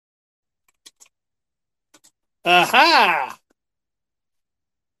Aha!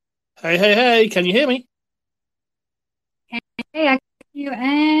 Hey, hey, hey, can you hear me? Hey, I got you,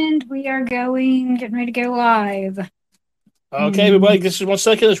 and we are getting ready to go live. Okay, Hmm. everybody, this is 1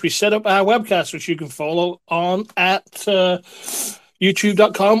 second as we set up our webcast, which you can follow on at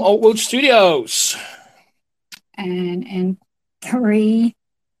youtube.com Altwood Studios. And in three,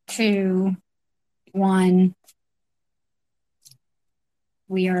 two, one,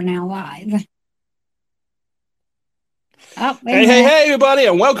 we are now live. Oh, wait a Hey, hey, minute. hey, everybody,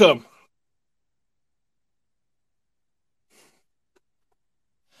 and welcome.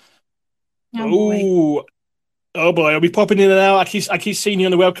 Oh boy. Oh, oh boy, I'll be popping in and out. I keep seeing you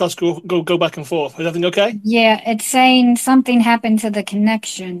on the webcast go back and forth. Is everything okay? Yeah, it's saying something happened to the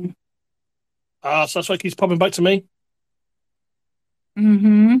connection. So that's why it keeps popping back to me.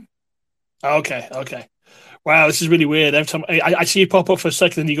 Mm-hmm. Okay, okay. Wow, this is really weird. Every time I see you pop up for a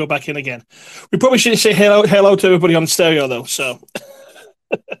second and you go back in again. We probably shouldn't say hello to everybody on stereo though. So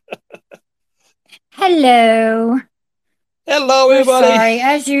Hello. hello, We're everybody. sorry.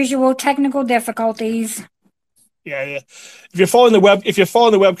 As usual, technical difficulties. Yeah, yeah. If you're following the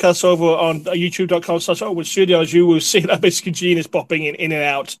webcast over on youtube.com/Owen Studios, you will see that basically Gene is popping in and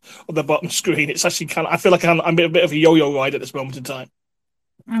out of the bottom screen. It's actually kind of, I feel like I'm a bit of a yo-yo ride at this moment in time.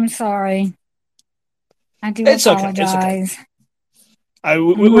 I'm sorry. I do It's okay. It's okay. apologize. I'm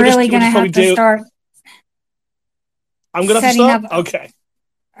We'll really just gonna probably have to do. start I'm gonna have to setting start. up Okay.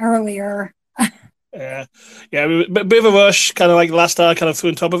 earlier. Yeah, yeah. Bit of a rush, kind of like last hour, kind of threw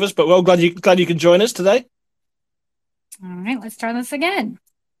on top of us. But well, glad you can join us today. All right, let's try this again.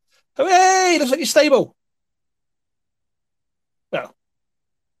 Hooray! Looks like you're stable. Well,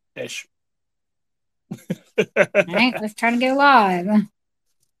 ish. All right, let's try to go live.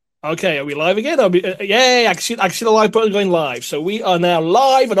 Okay, are we live again? Yay, I can see the live button going live. So we are now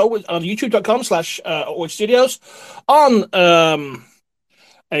live on youtube.com/Always Studios, on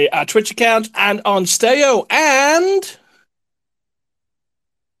a Twitch account, and on stereo and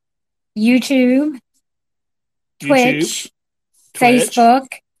YouTube, YouTube, Twitch, Twitch, Facebook,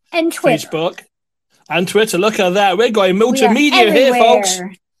 and Twitter. Facebook, and Twitter. Look at that. We're going We are multimedia here, folks.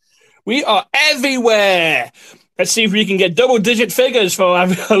 everywhere. We are everywhere. Let's see if we can get double digit figures for our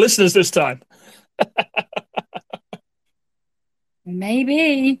listeners this time.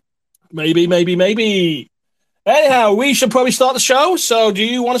 Maybe. Maybe, maybe, maybe. Anyhow, we should probably start the show. So do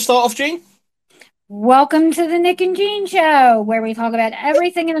you want to start off, Gene? Welcome to the Nick and Jean Show, where we talk about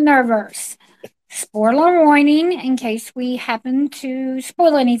everything in the Nerveverse. Spoiler warning in case we happen to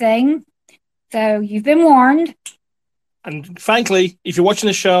spoil anything. So you've been warned. And frankly, if you're watching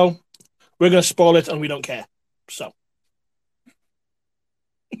the show, we're going to spoil it and we don't care. So,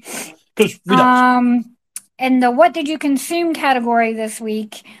 because we don't. Um, in the What Did You Consume category this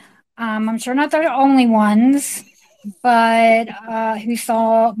week, I'm sure not the only ones, but who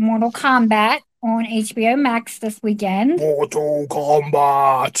saw Mortal Kombat on HBO Max this weekend. Mortal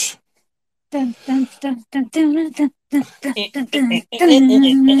Kombat. Dun, dun, dun, dun, dun, dun, dun, dun, Come dun, dun,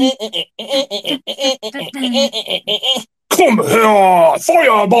 dun, dun. here,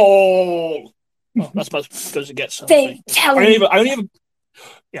 fireball! Oh, that's about as good as it gets. I think. Fatality. I only have,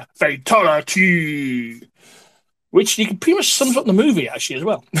 yeah, fatality, which you can pretty much sums up the movie actually as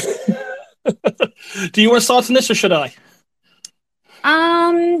well. Do you want to start on this or should I?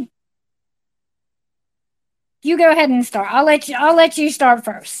 Um, you go ahead and start. I'll let you start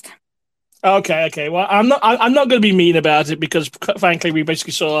first. Okay, okay. Well, I'm not going to be mean about it because, frankly, we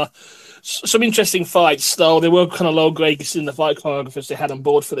basically saw some interesting fights. Though they were kind of low grade in the fight choreographers they had on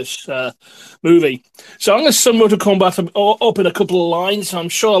board for this movie. So I'm going to sum Mortal Kombat up in a couple of lines. I'm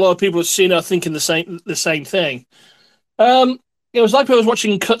sure a lot of people have seen it are thinking the same thing. Um, it was like I was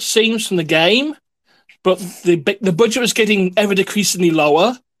watching cut scenes from the game, but the budget was getting ever decreasingly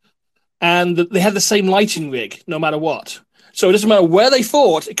lower, and they had the same lighting rig no matter what. So it doesn't matter where they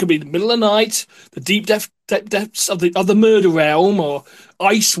fought. It could be the middle of the night, the depths of the murder realm, or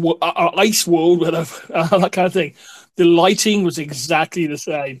ice world, whatever, that kind of thing. The lighting was exactly the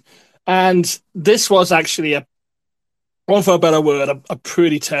same, and this was actually a one for a better word, a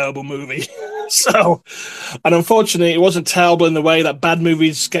pretty terrible movie. So, and unfortunately, it wasn't terrible in the way that bad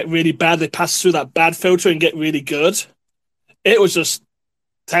movies get really bad. They pass through that bad filter and get really good. It was just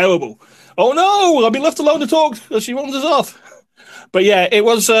terrible. Oh no, I've been left alone to talk as she wanders off. But yeah, it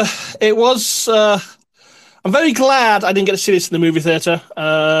was. It was. I'm very glad I didn't get to see this in the movie theater.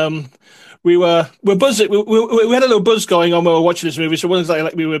 we're buzzing. We had a little buzz going on when we were watching this movie. So it wasn't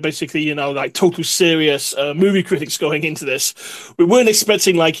like we were basically, like total serious movie critics going into this. We weren't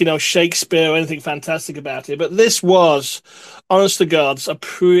expecting Shakespeare or anything fantastic about it. But this was, honest to God, a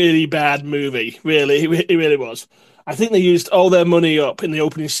pretty bad movie. Really, it really was. I think they used all their money up in the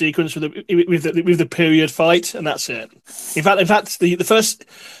opening sequence with the period fight, and that's it. In fact, the first.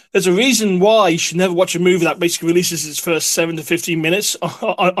 There's a reason why you should never watch a movie that basically releases its first 7 to 15 minutes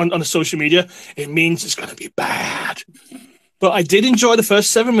on social media. It means it's going to be bad. But I did enjoy the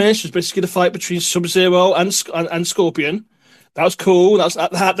first 7 minutes, which was basically the fight between Sub-Zero and Scorpion. That was cool.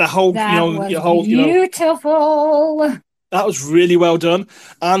 That whole, beautiful. That was really well done.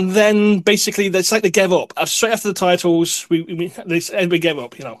 And then basically, it's like they gave up. Straight after the titles, everybody gave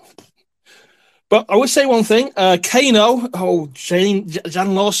up, But I would say one thing. Kano,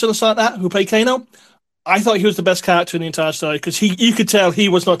 Jan Lawson or something like that, who played Kano, I thought he was the best character in the entire story because you could tell he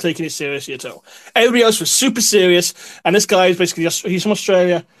was not taking it seriously at all. Everybody else was super serious, and this guy is basically, he's from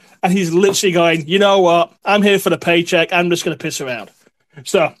Australia, and he's literally going, you know what, I'm here for the paycheck, I'm just going to piss around.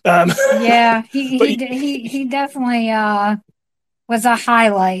 So, yeah, he definitely was a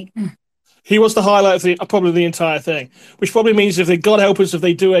highlight. He was the highlight of probably the entire thing, which probably means if they, God help us, if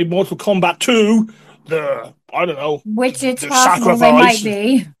they do a Mortal Kombat 2, I don't know. Which it's possible they might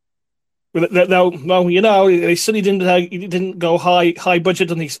be. They certainly didn't go high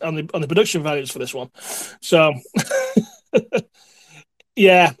budget on the production values for this one. So,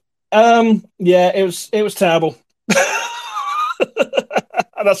 yeah. It was terrible.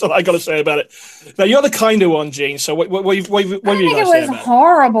 And that's what I got to say about it. Now, you're the kinder one, Gene. So what have you got to say about it? It was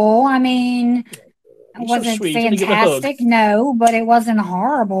horrible. I mean, it wasn't fantastic, no, but it wasn't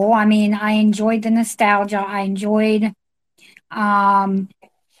horrible. I mean, I enjoyed the nostalgia. I enjoyed, a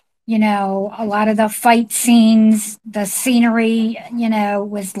lot of the fight scenes. The scenery,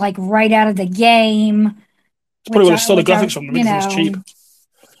 was like right out of the game. Probably would have stole the graphics from them because it was cheap.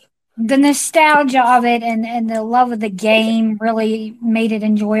 The nostalgia of it and the love of the game really made it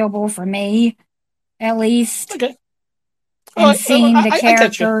enjoyable for me, at least. Okay. And seeing the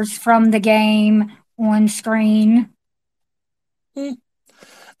characters from the game on screen. I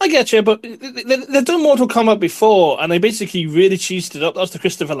get you, but they've done Mortal Kombat before, and they basically really cheesed it up. That was the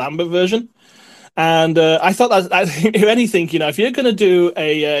Christopher Lambert version. And I thought that, if anything, if you're going to do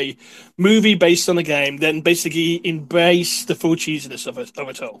a movie based on the game, then basically embrace the full cheesiness of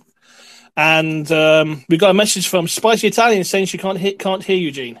it all. And we got a message from Spicy Italian saying she can't hear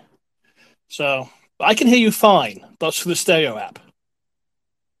you, Gene. So I can hear you fine. That's for the stereo app.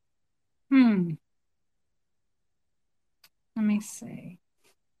 Let me see.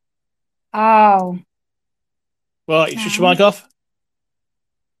 Oh. Well, you shut your mic off.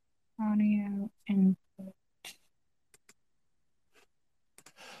 Audio input.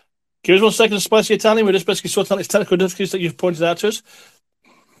 Give us 1 second, Spicy Italian. We're just basically sorting out these technical difficulties that you've pointed out to us.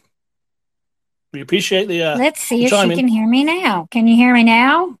 We appreciate the. Let's see if she can hear me now. Can you hear me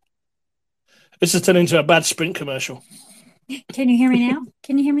now? This is turning into a bad Sprint commercial. Can you hear me now?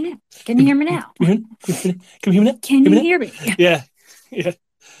 Can you hear me now? Can you hear me now? Can you hear me now? Can you hear me? Yeah.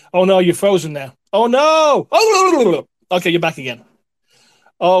 Oh no, you're frozen now. Oh no! Oh, okay, you're back again.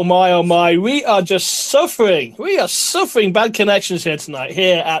 Oh my! We are just suffering. We are suffering bad connections here tonight.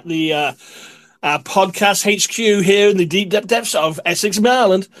 Here at the podcast HQ here in the deep depths of Essex,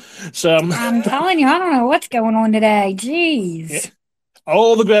 Maryland. So I'm telling you, I don't know what's going on today. Jeez. Yeah.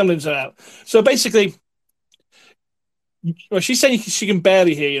 All the gremlins are out. So basically, she's saying she can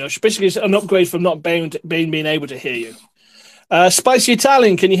barely hear you. She basically is an upgrade from not being able to hear you. Spicy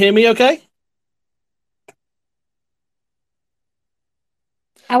Italian, can you hear me okay?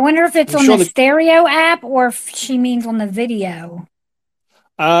 I wonder if it's on the stereo app or if she means on the video.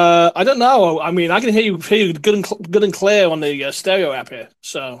 I don't know. I mean, I can hear you good and clear on the stereo app here.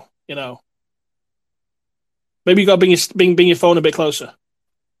 So, maybe you got to bring your phone a bit closer.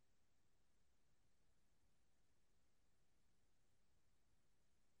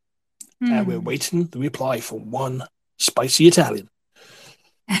 And we're waiting the reply from one Spicy Italian.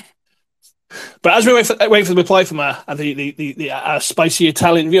 But as we wait for the reply from the Spicy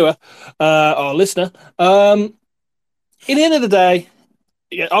Italian viewer or listener, in the end of the day,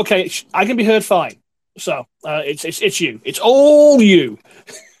 yeah, okay, I can be heard fine. So it's you. It's all you.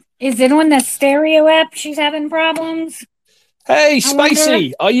 Is it on the stereo app she's having problems? Hey,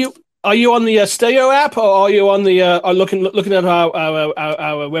 Spicy, are you on the stereo app or are you on the looking at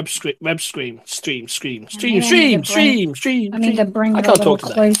our web stream? I need to bring it a little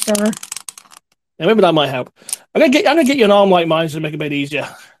closer. Yeah, maybe that might help. I'm gonna get you an arm like mine to make it a bit easier.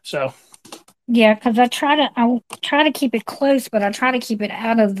 So. Yeah, because I'll try to keep it close, but I try to keep it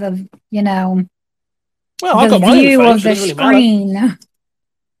out of the you know, Well, I the got mine in the view frame, of so it the doesn't really matter. screen.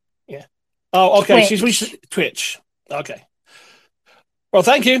 Yeah. Oh, okay. She's Twitch. reached Twitch. Okay. Well,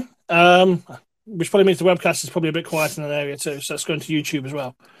 thank you. Which probably means the webcast is probably a bit quiet in that area too. So let's go into YouTube as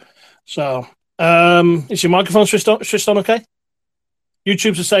well. So, is your microphone switched on? Okay.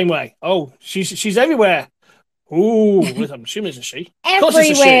 YouTube's the same way. Oh, she's everywhere. Ooh, I'm assuming it's a she. Of course,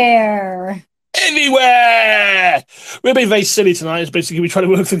 it's a she. Everywhere. Everywhere. We're being very silly tonight. It's basically we try to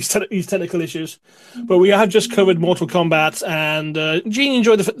work through these technical issues, but we have just covered Mortal Kombat, and Gene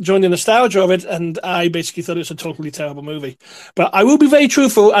enjoyed the nostalgia of it, and I basically thought it was a totally terrible movie. But I will be very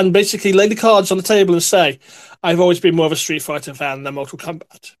truthful and basically lay the cards on the table and say I've always been more of a Street Fighter fan than Mortal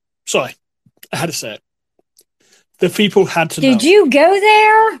Kombat. Sorry, I had to say it. The people had to know. Did you go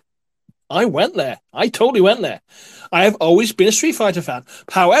there? I went there. I totally went there. I have always been a Street Fighter fan.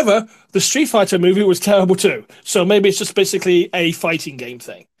 However, the Street Fighter movie was terrible too. So maybe it's just basically a fighting game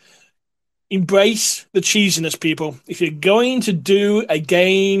thing. Embrace the cheesiness, people. If you're going to do a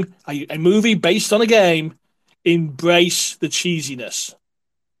game, a movie based on a game, embrace the cheesiness.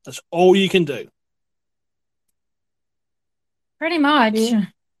 That's all you can do. Pretty much.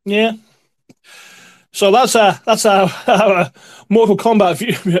 Yeah. So that's our Mortal Kombat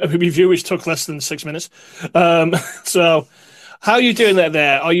review, which took less than 6 minutes. So, how are you doing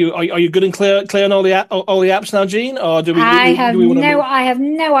there? Are you good and clear on all the apps now, Gene? Or do we? I have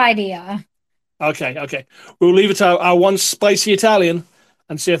no idea. Okay. We'll leave it to our one spicy Italian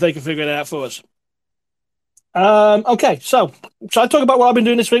and see if they can figure it out for us. Okay. So I talk about what I've been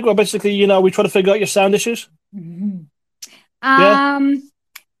doing this week? Well, basically, we try to figure out your sound issues. Mm-hmm. Yeah.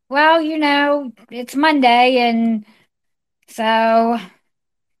 Well, it's Monday, and so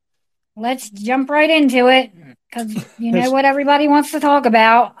let's jump right into it because you know what everybody wants to talk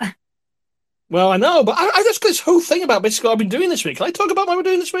about. Well, I know, but I just got this whole thing about basically what I've been doing this week. Can I talk about what we're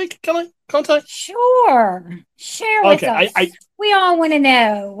doing this week? Can I? Can't I? Sure. Share with us. We all want to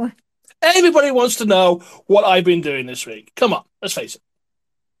know. Everybody wants to know what I've been doing this week. Come on, let's face it.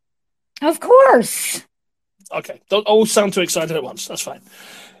 Of course. Okay, don't all sound too excited at once. That's fine.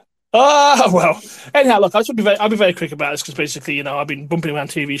 Well. Anyhow, look, I'll be very quick about this because basically, I've been bumping around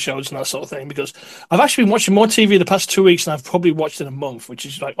TV shows and that sort of thing because I've actually been watching more TV the past 2 weeks than I've probably watched in a month, which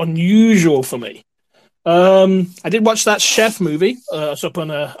is like unusual for me. I did watch that Chef movie. It's up on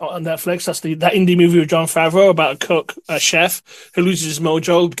Netflix. That's that indie movie with Jon Favreau about a chef who loses his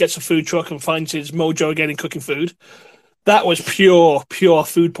mojo, gets a food truck, and finds his mojo again in cooking food. That was pure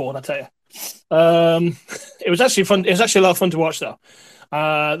food porn, I tell you. It was actually fun. It was actually a lot of fun to watch, though.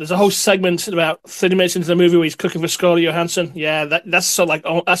 There's a whole segment about 30 minutes into the movie where he's cooking for Scarlett Johansson. Yeah, that's sort of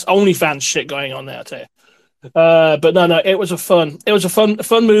like that's OnlyFans shit going on there, I tell you. But no, it was a fun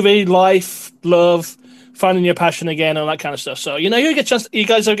movie. Life, love, finding your passion again, all that kind of stuff. So you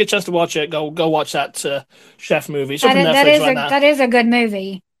guys ever get a chance to watch it, go watch that Chef movie. It's up on Netflix right now. That is a good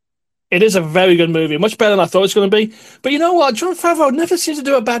movie. It is a very good movie, much better than I thought it was going to be. But you know what? Jon Favreau never seems to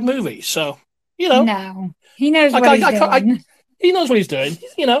do a bad movie. So no, he knows what he's doing. He knows what he's doing.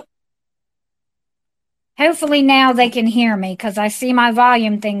 Hopefully now they can hear me because I see my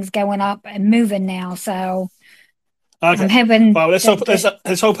volume things going up and moving now. So okay. I'm hoping. Well, let's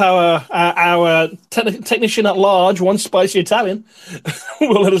hope our technician at large, one spicy Italian,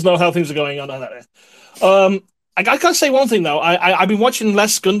 will let us know how things are going on that. I gotta say one thing though. I've been watching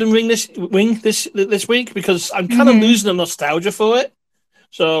less Gundam Wing this week because I'm kind of losing the nostalgia for it.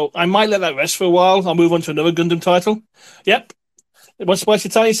 So I might let that rest for a while. I'll move on to another Gundam title. Yep. One spicy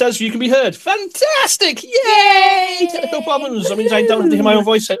Italian says you can be heard. Fantastic! Yay! Technical problems. I mean, I don't have to hear my own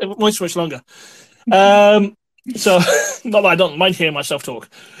voice much longer. So not that I don't mind hearing myself talk.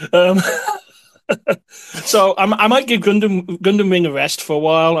 So I might give Gundam Wing a rest for a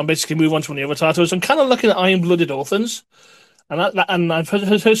while and basically move on to one of the other titles. I'm kind of looking at Iron Blooded Orphans, and I've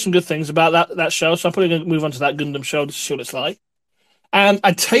heard some good things about that show. So I'm probably going to move on to that Gundam show to see what it's like. And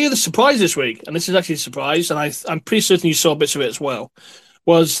I tell you the surprise this week, and this is actually a surprise, and I'm pretty certain you saw bits of it as well,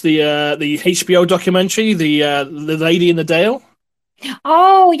 was the HBO documentary, the Lady in the Dale.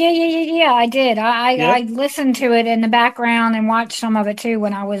 Oh yeah, I did. I listened to it in the background and watched some of it too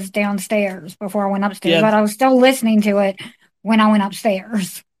when I was downstairs before I went upstairs. But I was still listening to it when I went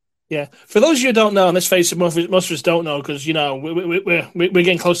upstairs. Yeah, for those of you who don't know, and let's face it, most of us don't know because we're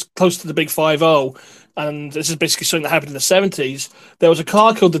getting close to the big 5-0, and this is basically something that happened in the 70s. There was a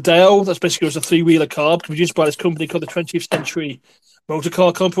car called the Dale that's basically was a 3-wheeler car produced by this company called the 20th Century Motor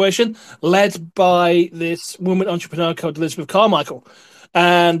Car Corporation, led by this woman entrepreneur called Elizabeth Carmichael.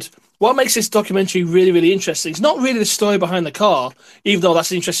 And what makes this documentary really, really interesting is not really the story behind the car, even though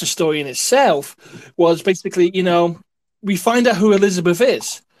that's an interesting story in itself, was basically, we find out who Elizabeth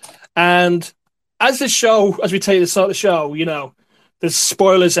is. And as we tell you to start the show, there's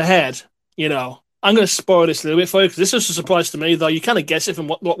spoilers ahead. I'm going to spoil this a little bit for you because this was a surprise to me, though you kind of guess it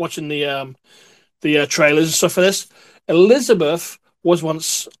from watching the trailers and stuff for this. Elizabeth was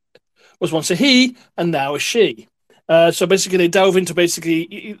once a he and now a she. So basically, they delve into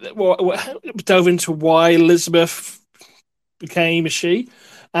why Elizabeth became a she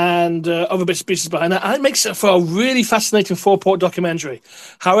and other bits and pieces behind that. And it makes it for a really fascinating four-part documentary.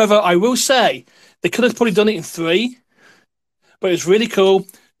 However, I will say they could have probably done it in three, but it's really cool.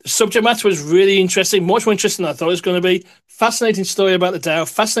 The subject matter was really interesting, much more interesting than I thought it was going to be. Fascinating story about the Dow,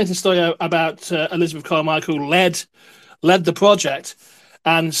 fascinating story about Elizabeth Carmichael, who led the project.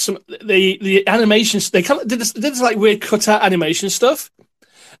 And the animations, they kind of did this like weird cutout animation stuff,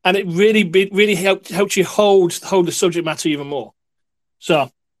 and it really helped you hold the subject matter even more. So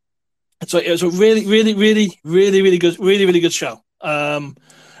it was a really good show.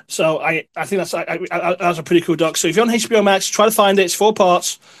 So I think that's a pretty cool doc. So if you're on HBO Max, try to find it. It's 4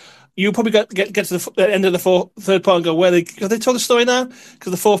 parts. You'll probably get to the end of the third part and go, where they told the story now?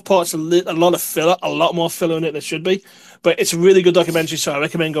 Because the fourth part's a lot of filler, a lot more filler in it than should be. But it's a really good documentary, so I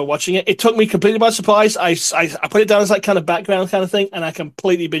recommend go watching it. It took me completely by surprise. I put it down as like kind of background kind of thing, and I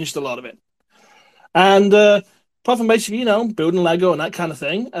completely binged a lot of it. And apart from basically, building Lego and that kind of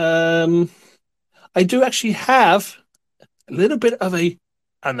thing, I do actually have a little bit of a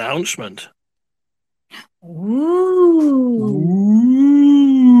announcement. Ooh.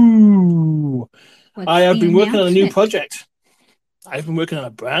 I have been working on a new project. I've been working on a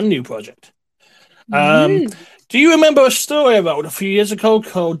brand new project. Do you remember a story I wrote a few years ago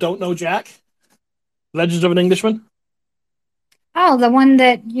called Don't Know Jack? Legends of an Englishman? Oh, the one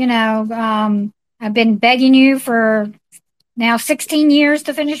that, I've been begging you for now 16 years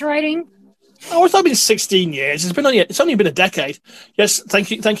to finish writing? Oh, it's not been 16 years. It's only been a decade. Yes,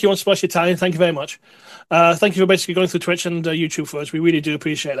 thank you on Splash Italian. Thank you very much. Thank you for basically going through Twitch and YouTube for us. We really do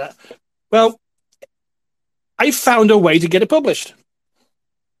appreciate that. Well, I found a way to get it published.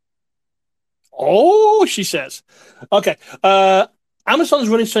 Oh, she says. Okay. Amazon's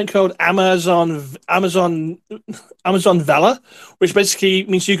running something called Amazon Vela, which basically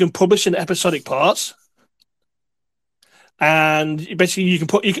means you can publish in episodic parts. And basically,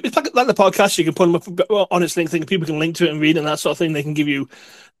 it's like the podcast. You can put them up on its link thing. People can link to it and read it and that sort of thing. They can give you,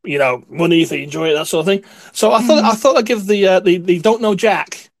 money if they enjoy it, that sort of thing. So I thought I'd give the Don't Know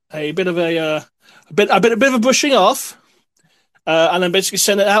Jack a bit of a bit of a brushing off, and then basically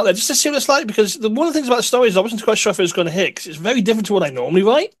send it out there just to see what it's like. Because one of the things about the story is I wasn't quite sure if it was going to hit because it's very different to what I normally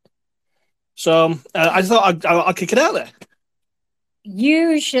write. So I thought I'll kick it out there.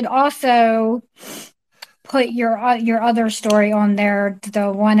 You should also put your other story on there, the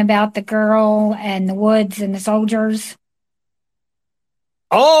one about the girl and the woods and the soldiers.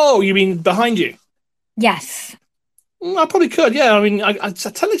 Oh, you mean behind you? Yes. I probably could, yeah. I mean, I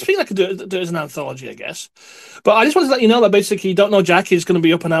technically speaking, I could do it as an anthology, I guess. But I just wanted to let you know that basically Don't Know Jack is going to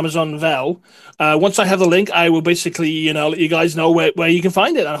be up on Amazon Vel. Once I have the link, I will basically, let you guys know where you can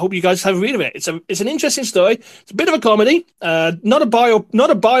find it. I hope you guys have a read of it. It's an interesting story. It's a bit of a comedy. Not a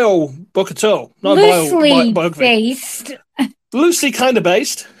bio book at all. Not loosely based. Loosely kind of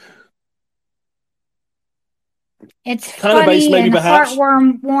based. It's kind funny of based, maybe and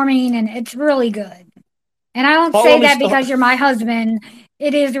heartwarming, and it's really good. And I don't say that because you're my husband.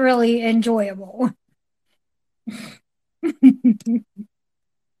 It is really enjoyable.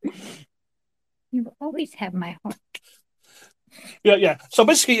 You always have my heart. Yeah. So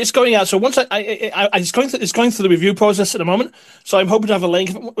basically, it's going out. So once it's going through the review process at the moment. So I'm hoping to have a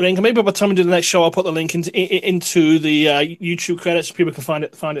link. Maybe by the time we do the next show, I'll put the link into the YouTube credits so people can find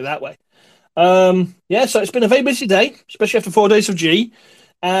it that way. So it's been a very busy day, especially after 4 days of G.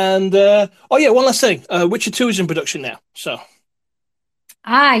 And one last thing. Witcher 2 is in production now. So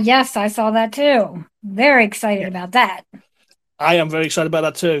yes, I saw that too. Very excited about that. I am very excited about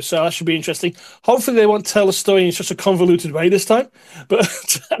that too. So that should be interesting. Hopefully they won't tell the story in such a convoluted way this time. But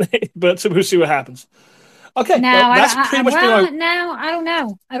we'll see what happens. Okay. Now, that's pretty much no, I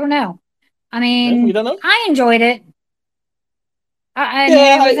don't know. I mean, you don't know? I enjoyed it.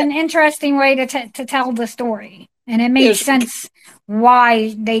 It was an interesting way to tell the story. And it made sense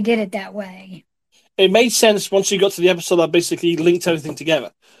why they did it that way. It made sense once you got to the episode that basically linked everything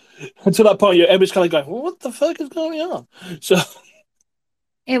together. Until that point, everybody's kind of going, well, what the fuck is going on? So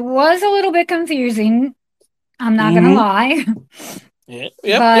it was a little bit confusing. I'm not going to lie. Yeah,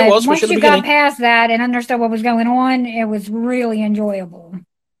 but it was. Once you got past that and understood what was going on, it was really enjoyable.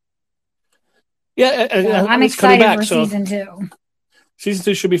 Yeah, I'm excited for season 2. Season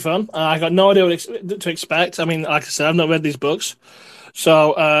 2 should be fun. I got no idea what to expect. I mean, like I said, I've not read these books.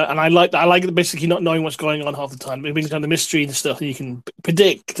 So, and I like basically not knowing what's going on half the time. It brings down the mystery and stuff, and you can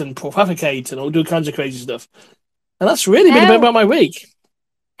predict and propagate and all do kinds of crazy stuff. And that's really been a bit Oh, about my week.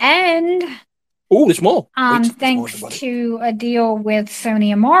 and Oh, there's more. Wait, there's more, thanks everybody. to a deal with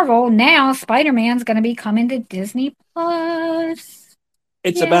Sony and Marvel, now Spider-Man's going to be coming to Disney Plus.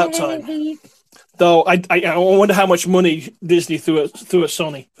 It's about time. Yay! Though I wonder how much money Disney threw at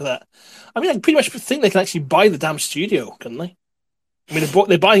Sony for that. I mean, I pretty much think they can actually buy the damn studio, couldn't they? I mean,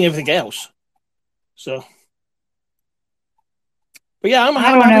 they're buying everything else. So, but yeah, I'm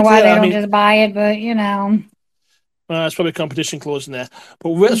I don't know happy why to. they I don't mean, just buy it, but you know. there's probably a competition clause in there. But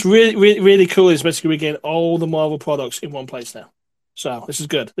what's really cool is basically we're getting all the Marvel products in one place now. So this is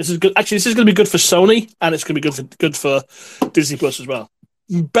good. This is good. Actually, this is going to be good for Sony, and it's going to be good for Disney Plus as well.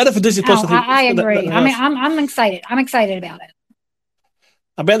 Better for Disney Plus, Oh, I think. I agree. Than I mean, else. I'm excited. I'm excited about it.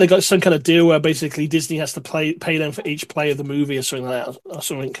 I bet they got some kind of deal where basically Disney has to pay them for each play of the movie or something like that, or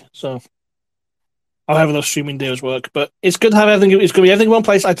something. So I'll have those streaming deals work. But it's good to have everything. It's going to be everything in one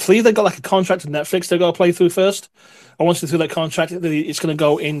place. I believe they got like a contract with Netflix they got to play through first. And once they through that contract, it's going to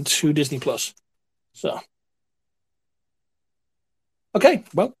go into Disney Plus. So okay,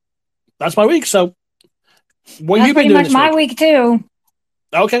 well that's my week. So what have That's you been pretty doing much this my week? week too.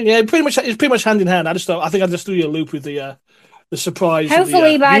 Okay, yeah, it's pretty much hand in hand. I think I just threw you a loop with the surprise of the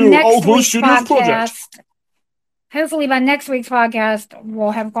Hopefully by new next Old week's Studios project. podcast, hopefully by next week's podcast,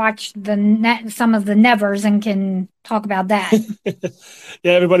 we'll have watched some of the Nevers and can talk about that.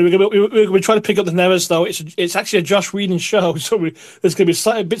 Yeah, everybody, we're going to try to pick up the Nevers, though. It's actually a Josh Whedon show, so there's going to be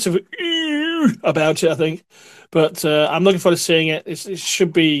slight bits of about it, I think. But I'm looking forward to seeing it. It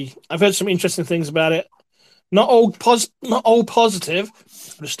should be. I've heard some interesting things about it. Not all positive.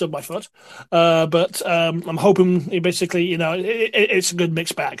 I just stubbed my foot. But I'm hoping basically, it's a good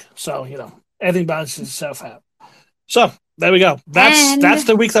mixed bag. So everything balances itself out. So there we go. That's And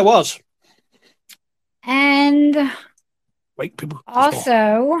the week that was. and Wait, people. There's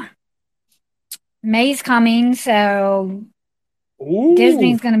more. also May's coming, so Ooh.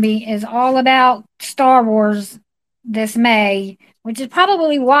 Disney's is all about Star Wars this May, which is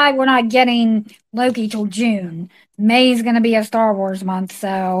probably why we're not getting Loki till June. May's going to be a Star Wars month,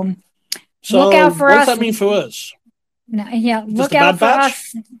 so look So out for what does us. that mean for us? Yeah, Just look a out bad for batch?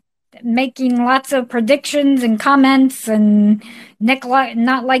 us making lots of predictions and comments and Nick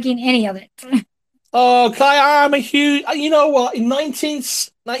not liking any of it. Oh, Kai, I'm a huge. You know what? In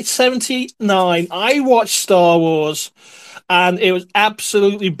 1979, I watched Star Wars, and it was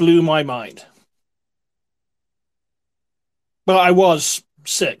absolutely blew my mind. But I was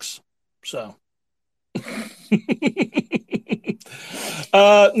 6, so.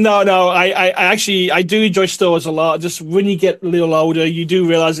 No. I actually I do enjoy Star Wars a lot. Just when you get a little older, you do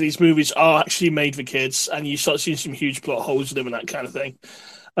realize that these movies are actually made for kids, and you start seeing some huge plot holes in them and that kind of thing.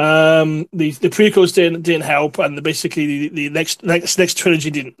 The prequels didn't help, and basically the next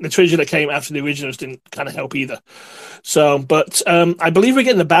trilogy didn't. The trilogy that came after the originals didn't kind of help either. So, but I believe we're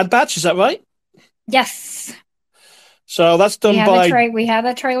getting the Bad Batch. Is that right? Yes, So that's done by. we have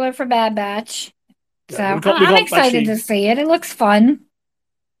a trailer for Bad Batch, so Yeah, we I'm got excited actually. to see it. It looks fun.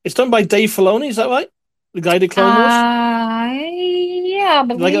 It's done by Dave Filoni. Is that right? The guy who did Clone Wars. Yeah, I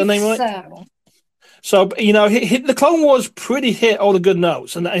Did I get the believe name right? so. So the Clone Wars pretty hit all the good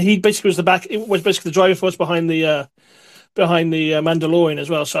notes, and he basically was basically the driving force behind the Mandalorian as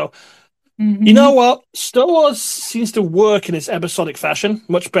well. So you know Mm-hmm. what, Star Wars seems to work in its episodic fashion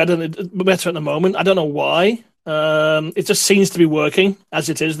much better at the moment. I don't know why. It just seems to be working as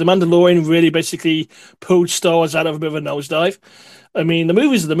it is. The Mandalorian really basically pulled Star Wars out of a bit of a nosedive. I mean, the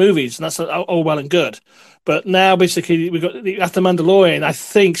movies are the movies, and that's all well and good. But now, basically, we've got after Mandalorian. I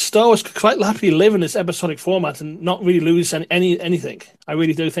think Star Wars could quite happily live in this episodic format and not really lose anything. I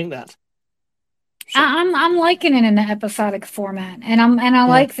really do think that. So, I'm liking it in the episodic format, and I yeah,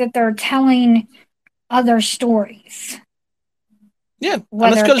 like that they're telling other stories, yeah, and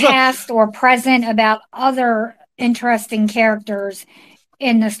that's whether good as well. past or present, about other interesting characters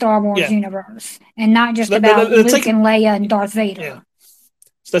in the Star Wars Yeah, universe, and not just so about they're Luke taking, and Leia and Darth yeah, Vader.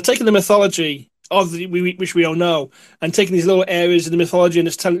 so they're taking the mythology of which we all know, and taking these little areas in the mythology and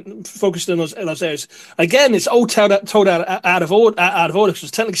just focusing on those areas. Again, it's all told out of order.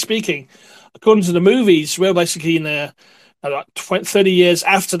 Because technically speaking, according to the movies, we're basically in the about 20, 30 years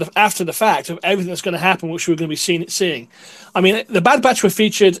after the fact of everything that's going to happen, which we're going to be seeing. I mean, the Bad Batch were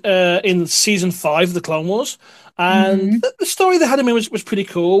featured in season 5 of the Clone Wars, and Mm-hmm. the story they had in me was pretty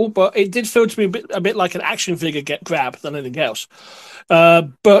cool, but it did feel to me a bit like an action figure get grab than anything else.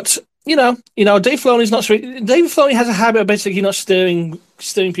 But Dave Filoni's not. Dave Filoni has a habit of basically not steering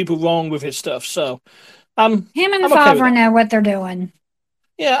people wrong with his stuff. So Him and I'm okay with Favreau that. know what they're doing.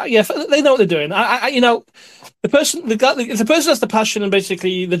 Yeah, they know what they're doing. The person, if the person has the passion and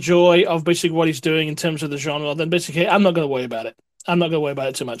basically the joy of basically what he's doing in terms of the genre, then basically I'm not going to worry about it. I'm not going to worry about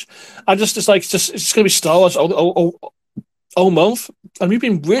it too much. I just like it's going to be Star Wars all month, and we've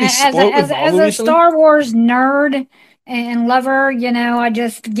been really spoiled with As Marvel a recently. Star Wars nerd and lover, I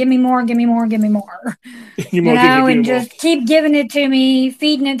just give me more, give me more, give me more. Give me And more. just keep giving it to me,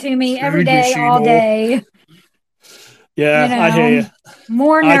 feeding it to me every Feed me, day, all Seymour. day. Yeah, I hear you.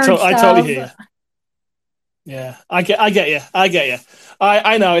 More nerd I totally stuff. hear you. Yeah, I get you. I get you.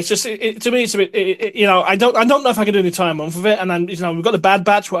 I know. It's just to me. It's a bit. I don't know if I can do any time month of it. And then we've got the Bad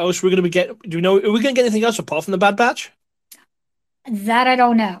Batch. What else we're going to get? Do we know? Are we going to get anything else apart from the Bad Batch? That I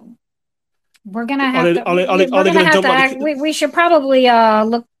don't know. We're gonna Are have they to. are they, are they, We're are they gonna going to have dump to like act. We should probably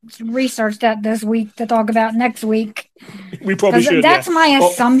look research that this week to talk about next week, we probably because should? Yeah. that's my Oh,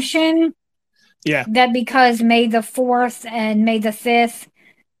 assumption, yeah. that because May the 4th and May the 5th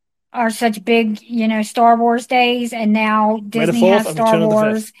are such big, Star Wars days, and now May the Disney 4th has and Star Return of the 5th.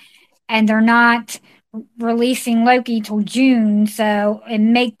 Wars, and they're not releasing Loki till June, so it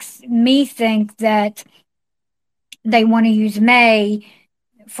makes me think that they want to use May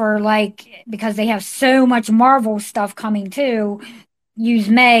for, because they have so much Marvel stuff coming too, use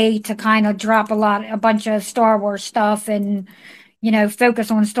May to kind of drop a bunch of Star Wars stuff, and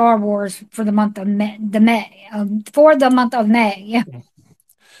focus on Star Wars for the month of for the month of May.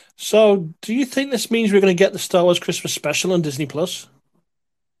 So, do you think this means we're going to get the Star Wars Christmas special on Disney Plus?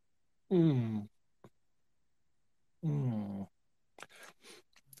 Hmm. Hmm.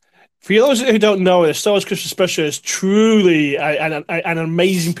 For those who don't know, the Star Wars Christmas Special is truly an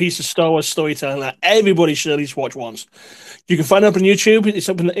amazing piece of Star Wars storytelling that everybody should at least watch once. You can find it up on YouTube. It's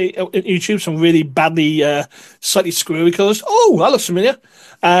up on YouTube. Some really badly, slightly screwy colors. Oh, that looks familiar.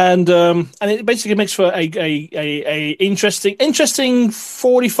 And it basically makes for a interesting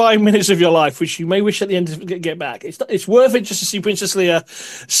 45 minutes of your life, which you may wish at the end to get back. It's worth it just to see Princess Leia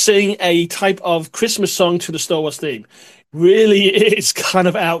sing a type of Christmas song to the Star Wars theme. Really, it's kind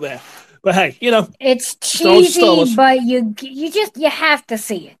of out there. But hey, It's Star Wars, Star cheesy, Wars. but you have to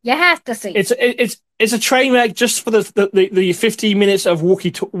see it. You have to see it. It's a train wreck just for the 15 minutes of pure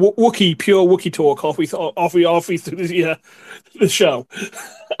Wookiee talk halfway through the show.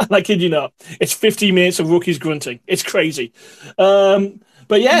 And I kid you not, it's 15 minutes of Wookiees grunting. It's crazy.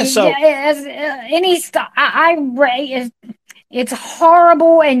 But yeah, so As any stuff, it's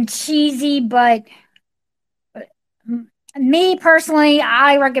horrible and cheesy, but me personally,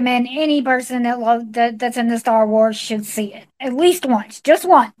 I recommend any person that's into Star Wars should see it at least once, just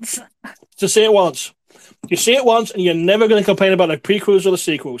once. to see it once, you see it once, and you're never going to complain about the prequels or the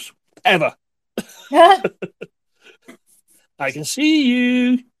sequels ever. No, I can see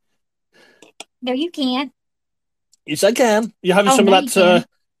you. you can't. Yes, I can. You're having Oh, some no, of you that. can't.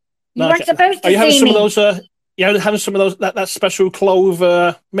 You weren't supposed Are to you having see some of me. those? You're having some of those that special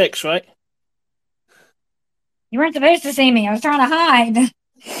clove mix, right? You weren't supposed to see me. I was trying to hide.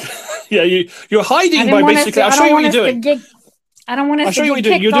 Yeah, you're I hiding didn't by want us basically. to. I'll I show don't you what want you're us to doing. get. I don't want I'll us show to you what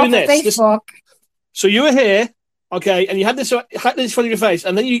get you're doing. kicked You're off doing of this. Facebook. So you were here, okay, and you had this in front of your face,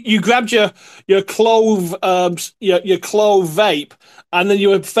 and then you grabbed your clove your clove vape, and then you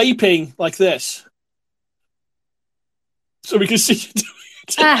were vaping like this, so we can see you doing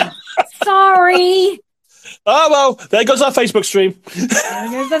it. Ah, sorry. Oh well, there goes our Facebook stream. There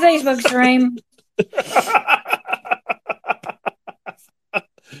goes the Facebook stream.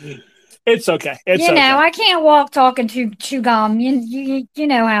 It's okay. It's okay. I can't walk talking to chew gum. You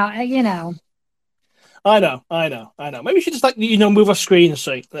know how. I know. Maybe you should just move off screen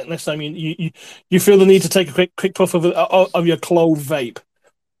so that next time you feel the need to take a quick puff of your clove vape.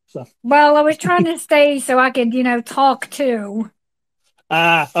 So Well, I was trying to stay so I could, talk too.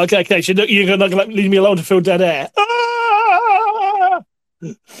 okay. So you're not gonna leave me alone to fill dead air.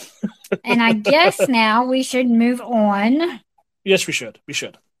 And I guess now we should move on Yes, we should. We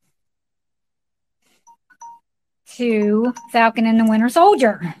should. to Falcon and the Winter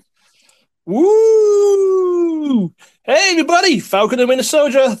Soldier. Woo! Hey, everybody! Falcon and Winter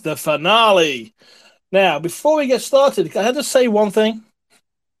Soldier, the finale. Now, before we get started, I had to say one thing.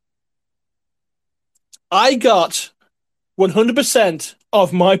 I got 100%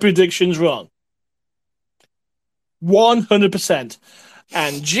 of my predictions wrong. 100%.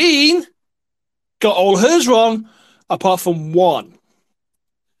 And Jean got all hers wrong, apart from one.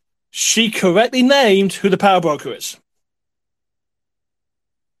 She correctly named who the power broker is.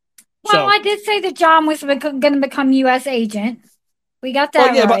 Well, I did say that John was going to become U.S. agent. We got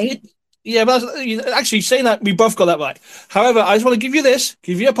that right. But actually, saying that, we both got that right. However, I just want to give you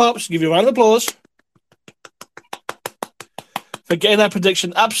a pops, give you a round of applause. for getting that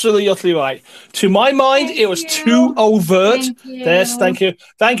prediction absolutely utterly right. To my mind, Thank it was too you. overt. Thank Yes, you. thank you.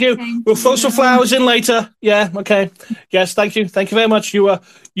 Thank you. Thank We'll throw some you. flowers in later. Yeah, okay. Yes, thank you. Thank you very much. You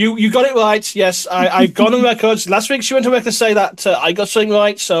got it right. Yes, I've gone on record. Last week she went on record to say that I got something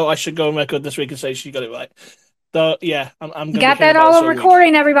right, so I should go on record this week and say she got it right. So yeah, I'm You going to be got hearing that about all this on all week.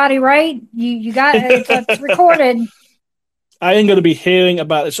 recording, everybody, right? You got it's recorded. I am going to be hearing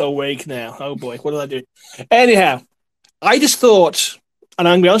about this all week now. Oh boy, what did I do? Anyhow, I just thought, and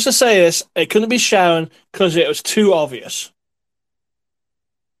I'm going to be honest to say this, it couldn't be Sharon because it was too obvious.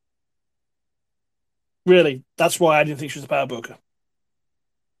 Really, that's why I didn't think she was a power broker.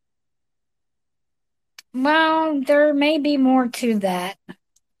 Well, there may be more to that.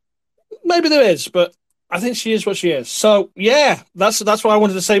 Maybe there is, but I think she is what she is. So yeah, that's what I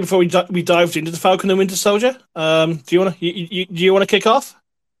wanted to say before we dived into the Falcon and Winter Soldier. Do you want to do you want to kick off?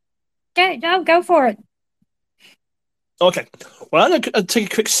 Okay, no, go for it. Okay. Well, I'm going to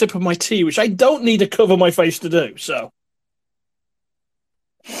take a quick sip of my tea, which I don't need to cover my face to do. So,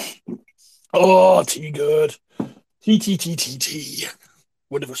 oh, tea good. Tea.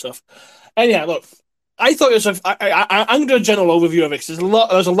 Wonderful stuff. Anyhow, look, I thought it was. I'm going to do a general overview of it because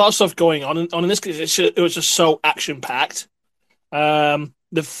there's a lot of stuff going on. And in this case, it was just so action packed.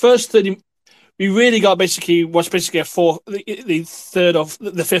 The first 30, we really got basically what's basically the third of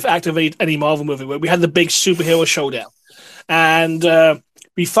the fifth act of any Marvel movie where we had the big superhero showdown, and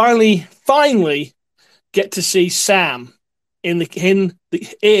we finally get to see Sam in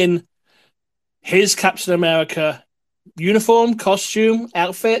his Captain America uniform, costume,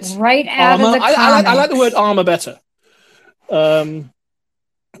 outfit, Right out armor. of the comics. I like the word armor better.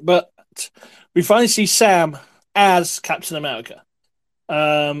 But we finally see Sam as Captain America.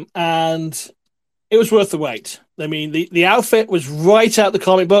 And it was worth the wait. I mean, the outfit was right out the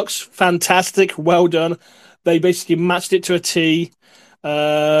comic books. Fantastic. Well done. They basically matched it to a T.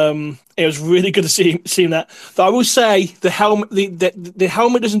 It was really good to see that. But I will say the helmet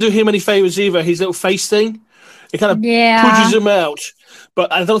doesn't do him any favors either. His little face thing, it kind of pudges him out.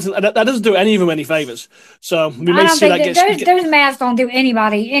 But I don't think that doesn't do any of them any favors. So we may see that those masks don't do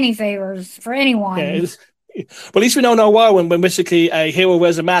anybody any favors for anyone. Yeah, but at least we don't know why when basically a hero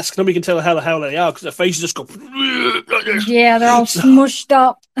wears a mask, nobody can tell how the hell they are because their faces just go. Yeah, they're all smushed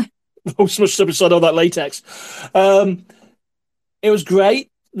up. All smushed up inside all that latex. It was great.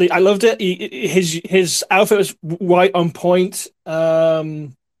 I loved it. His outfit was right on point.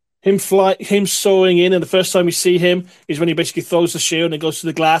 Him soaring in, and the first time we see him is when he basically throws the shield and goes to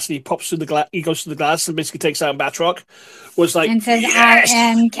the glass, and he pops through the glass. He goes to the glass and basically takes out Batroc. Was like and says, yes! "I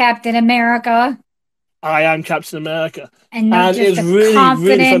am Captain America." I am Captain America, and it was really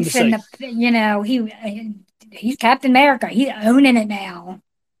fun to see. He's Captain America. He's owning it now.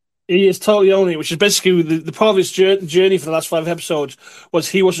 He is totally owning it, which is basically the part of his journey for the last 5 episodes was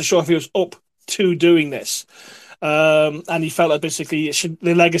he wasn't sure if he was up to doing this. And he felt like basically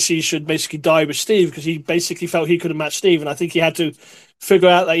the legacy should basically die with Steve because he basically felt he couldn't match Steve, and I think he had to figure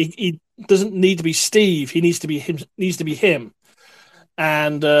out that he doesn't need to be Steve; he needs to be him.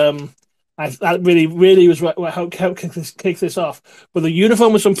 And that really was what helped kick this off. But the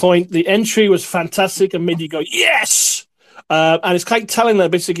uniform was on point. The entry was fantastic and made you go yes. And it's quite telling that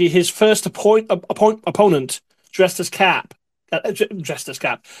basically his first opponent dressed as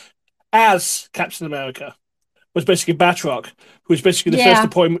Captain America was basically Batroc, who was basically the first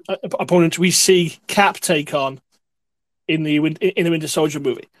opponent we see Cap take on in the Winter Soldier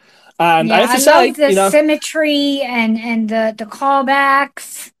movie. And I have to say, love the symmetry and the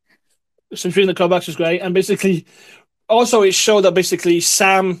callbacks. Symmetry and the callbacks was great, and basically, also it showed that basically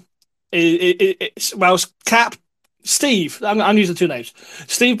Sam, Cap. Steve, I'm using 2 names.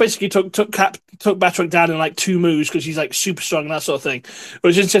 Steve basically took Batroc down in like 2 moves because he's like super strong and that sort of thing. It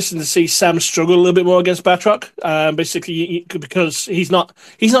was interesting to see Sam struggle a little bit more against Batroc, basically because he's not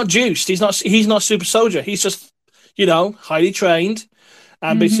juiced. He's not super soldier. He's just highly trained,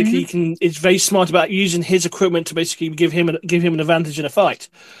 and basically is very smart about using his equipment to basically give him an advantage in a fight.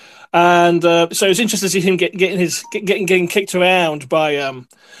 And so it's interesting to see him getting kicked around by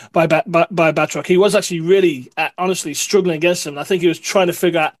Batroc. He was actually really honestly struggling against him. I think he was trying to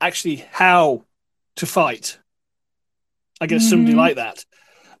figure out actually how to fight against somebody like that,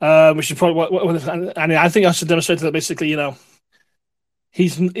 which is probably what and I think I should demonstrate that basically he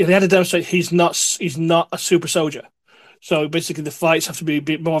had to demonstrate he's not a super soldier. So basically, the fights have to be a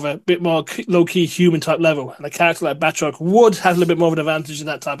bit more low key human type level, and a character like Batroc would have a little bit more of an advantage in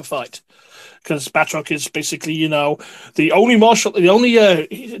that type of fight, because Batroc is basically the only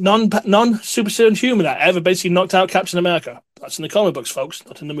non super human that ever basically knocked out Captain America. That's in the comic books, folks,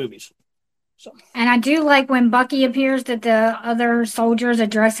 not in the movies. So And I do like when Bucky appears that the other soldiers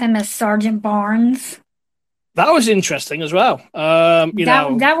address him as Sergeant Barnes. that was interesting as well.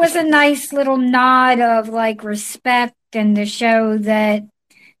 That was a nice little nod of like respect and to show that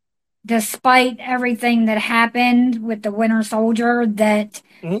despite everything that happened with the Winter Soldier, that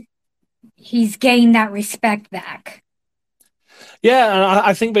mhm. he's gained that respect back. Yeah, and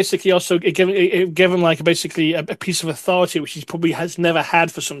I think basically also it gave him like basically a piece of authority which he probably has never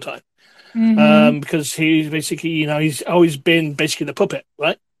had for some time. Mm-hmm. Because he's basically, he's always been basically the puppet,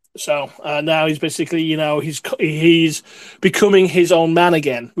 right? So now he's basically, he's becoming his own man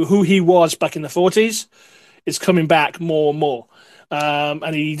again. Who he was back in the 40s is coming back more and more,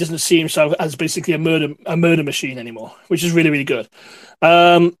 and he doesn't see himself as basically a murder machine anymore, which is really really good.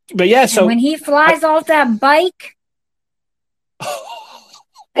 But yeah, And so when he I, flies off that bike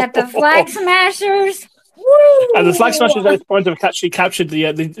at the Flag Smashers, and the Flag woo! Smashers at this point have actually captured the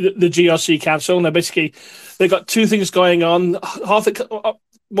GRC council. Now, basically, they've got two things going on.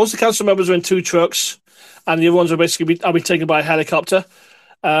 Most of the council members are in two trucks, and the other ones are basically are being taken by a helicopter.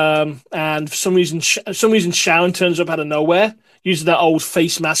 And for some reason, Sharon turns up out of nowhere using that old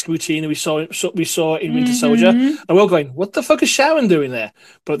face mask routine that we saw in Winter Soldier, Mm-hmm. and we're all going, "What the fuck is Sharon doing there?"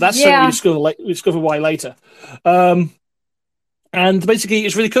 But that's something Yeah. we discover why later. Um, and basically,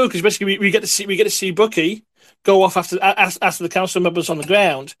 it's really cool because basically we get to see Bucky go off after the council members on the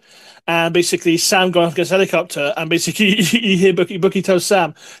ground, and basically Sam going off against a helicopter, and basically you hear Bucky tells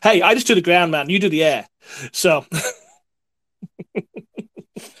Sam, "Hey, I just do the ground, man. You do the air." So,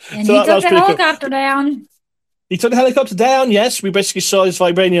 And so he that took was the pretty cool. helicopter down. He took the helicopter down. Yes, we basically saw his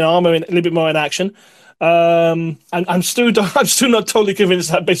vibranium armor a little bit more in action. And I'm still I'm still not totally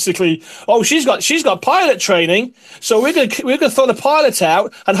convinced that basically, oh, she's got pilot training, so we're gonna throw the pilot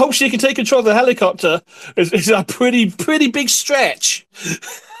out and hope she can take control of the helicopter. It's a pretty big stretch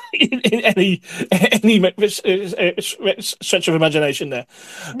in any stretch of imagination there.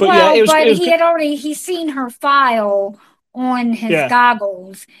 But yeah, Well, it was but it was he's seen her file on his yeah.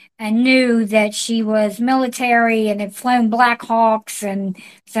 goggles and knew that she was military and had flown Black Hawks, and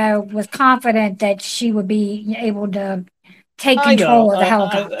so was confident that she would be able to take I know, control of the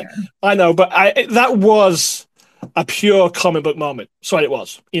helicopter. I know, but that was a pure comic book moment. Sorry, it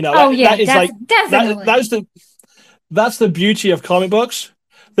was. Oh yeah, That is like that. definitely. That's the beauty of comic books.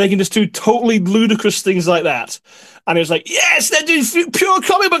 They can just do totally ludicrous things like that, and it was like, yes, they're doing pure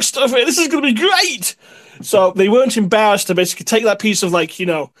comic book stuff here. This is going to be great. So they weren't embarrassed to basically take that piece of like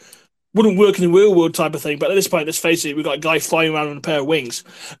wouldn't work in the real world type of thing. But at this point, let's face it, we've got a guy flying around on a pair of wings.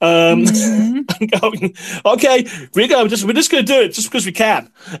 Mm-hmm. And going, okay, we're just going to do it just because we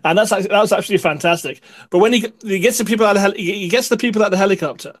can, and that was actually fantastic. But when he gets the people out of he gets the people out of the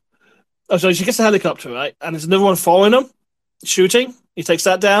helicopter. Oh, sorry, she gets the helicopter right, and there's another one following him, shooting. He takes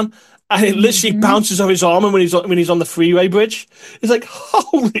that down, and it literally Mm-hmm. bounces off his arm. And when he's on the freeway bridge, it's like,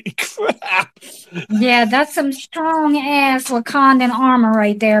 holy crap! Yeah, that's some strong ass Wakandan armor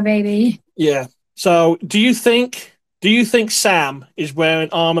right there, baby. Yeah. So, do you think Sam is wearing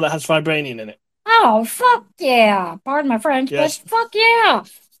armor that has vibranium in it? Oh, fuck yeah. Pardon my French, but Yes. fuck yeah.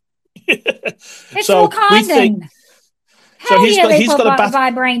 It's So we think. Wakandan. So Hell yeah, they he's put got a bath.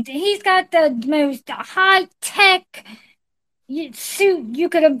 vibrate. He's got the most high tech suit you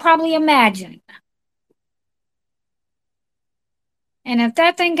could have probably imagined. And if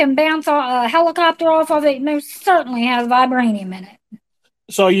that thing can bounce a helicopter off of it, it most certainly has vibranium in it.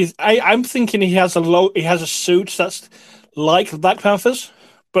 So I'm thinking he has a suit that's like Black Panther's,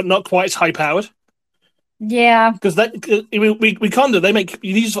 but not quite as high powered. Yeah. Because we can't do. They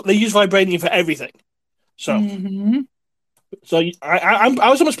use vibranium for everything. So Mm-hmm. I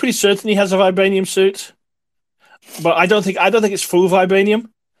was almost pretty certain he has a vibranium suit, but I don't think it's full vibranium.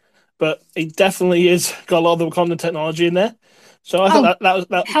 But it definitely is got a lot of the Wakandan technology in there. So I thought Oh, that was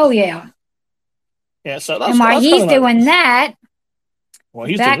that. hell yeah. Yeah. So And while that's kind he's of like doing that, well,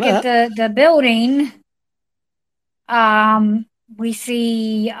 he's doing back at that. the building, we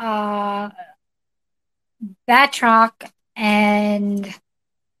see Batroc and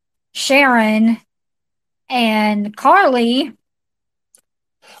Sharon and Carly.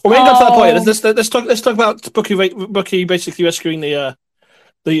 Well, we ain't got to that point. Oh, Let's talk about Bucky basically rescuing the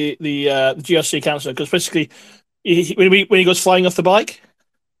GRC counselor because basically when he goes flying off the bike,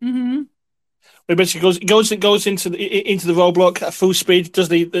 mm-hmm. he basically goes into the roadblock at full speed, does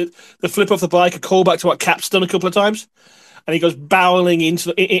the flip off the bike, a callback to what Cap's done a couple of times, and he goes barreling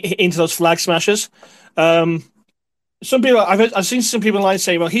into those flag smashers. Some people I've seen some people online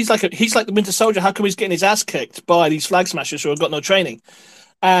say, well, he's like the Winter Soldier. How come he's getting his ass kicked by these flag smashers who have got no training?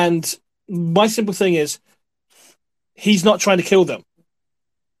 And my simple thing is, he's not trying to kill them.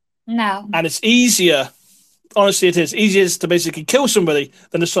 No. and it's easier. Honestly, it is easier to basically kill somebody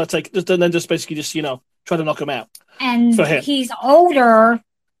than just try to take, than just basically just try to knock them out And for him. he's older,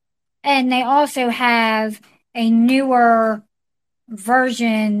 and they also have a newer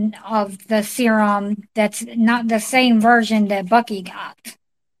version of the serum that's not the same version that Bucky got.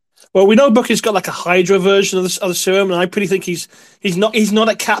 Well, we know Bucky's got like a Hydra version of the serum, and I pretty think he's not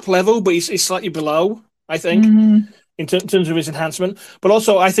at cap level, but he's slightly below. I think Mm-hmm. in terms of his enhancement, but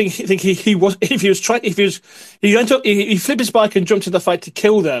also I think he was if he was trying if he was he went to he flipped his bike and jumped in the fight to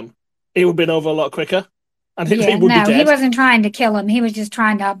kill them, it would have been over a lot quicker, and he Yeah, would be no, he dead. wasn't trying to kill him. He was just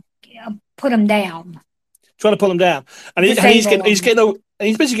trying to put him down, Trying to pull him down, and he's disable getting he's him. getting over. And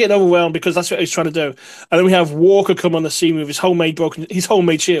he's basically getting overwhelmed because that's what he's trying to do. And then we have Walker come on the scene with his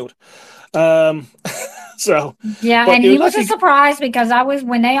homemade shield. Um, so, Yeah, but and it he was was a actually surprise because I was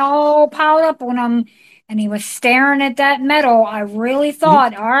when they all piled up on him and he was staring at that metal. I really mhm.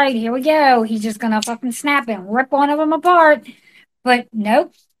 thought, all right, here we go. He's just gonna fucking snap it and rip one of them apart. But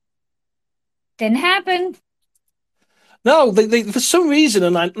nope, didn't happen. No, they for some reason,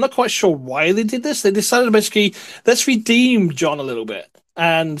 and I'm not quite sure why they did this. They decided to basically let's redeem John a little bit,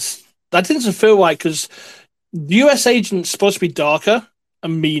 and that didn't feel right because the U.S. agent's supposed to be darker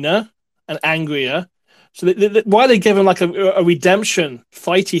and meaner and angrier. So why they give him like a redemption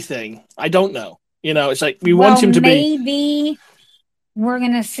fighty thing, I don't know. It's like we Well, want him to be. maybe we're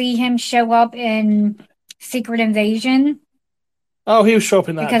gonna see him show up in Secret Invasion Oh, he was show up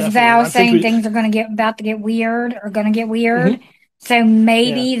in that because definitely. Val's I think saying we. things are gonna get about to get weird or gonna get weird. Mhm. So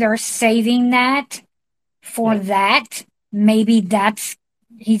Yeah, maybe they're saving that for yeah, that. Maybe that's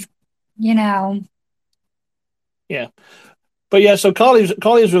he's, you know, yeah. But yeah, so Carly's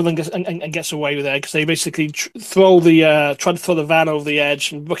with them and gets away with it because they basically try to throw the van over the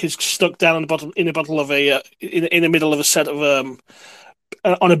edge, and Bucky's stuck down in the bottle of a in the middle of a set of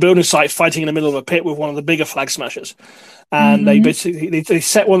on a building site, fighting in the middle of a pit with one of the bigger flag smashers, and they mm-hmm. basically they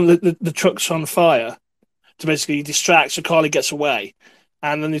set one of the trucks on fire to basically distract, so Carly gets away,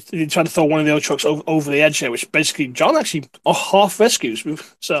 and then they try to throw one of the other trucks over the edge here, which basically John actually half rescues.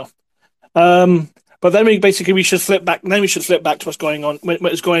 So. Um, but then we should flip back. Then we should flip back to what's going on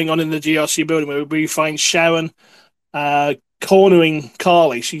in the GRC building, where we find Sharon cornering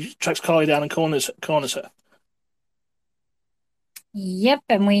Carly. She tracks Carly down and corners her. Yep,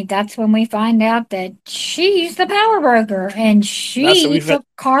 and we that's when we find out that she's the power broker and That's what she we've. took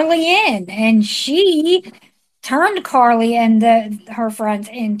Carly in and she turned Carly and her friends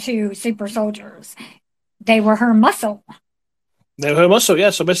into super soldiers. They were her muscle. They're her muscle, yeah.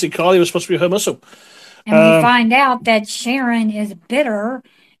 So basically, Carly was supposed to be her muscle. And we Um, find out that Sharon is bitter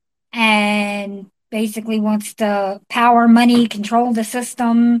and basically wants to power money, control the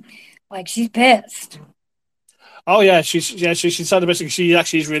system. Like she's pissed. oh yeah, she decided basically she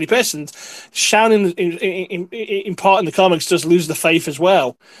actually is really pissed, and Shannon in part in the comics does lose the faith as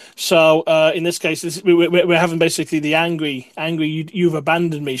well. So in this case, we're having basically the angry you've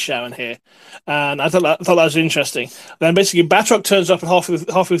abandoned me, Sharon here, and I thought that was interesting. Then basically Batroc turns up and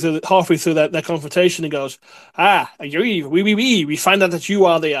halfway through their confrontation and goes, we find out that you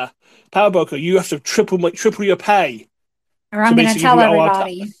are the power broker. You have to triple your pay. Or So I'm going to basically, tell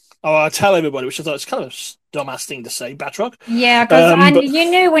everybody. I'll tell everybody, which I thought was kind of a dumbass thing to say, Batroc. Yeah, because But you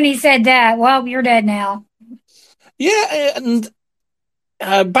knew when he said that, well, you're dead now. yeah, and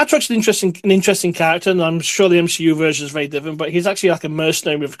Batroc's an interesting character, and I'm sure the MCU version is very different. But he's actually like a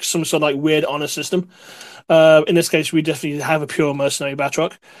mercenary with some sort of like weird honor system. In this case, we definitely have a pure mercenary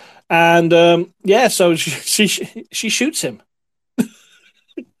Batroc, and yeah, so she shoots him.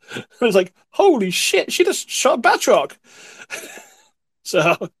 I was like, holy shit, she just shot Batroc.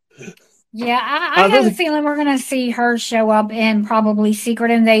 So Yeah, I I don't have a think feeling we're going to see her show up in probably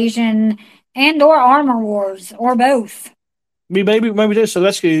Secret Invasion and or Armor Wars or both. we maybe do. So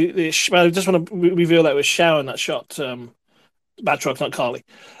basically, I just want to reveal that it was Sharon that shot Batroc, not Carly.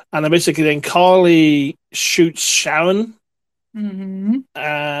 And then Carly shoots Sharon, Hmm.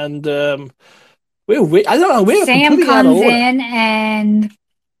 and I don't know, we're Sam completely out of comes order. in and,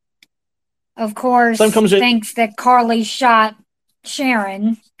 of Sam course, comes in, thinks that Carly shot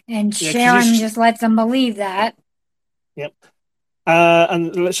Sharon, and yeah, because Sharon just lets him believe that. yeah,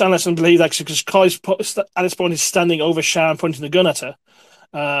 and Sharon lets him believe actually because at this point is standing over Sharon, pointing the gun at her.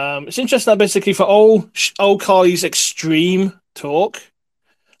 It's interesting that basically for old Carly's extreme talk,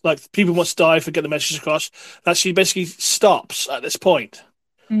 like people must die for get the message across, that she basically stops at this point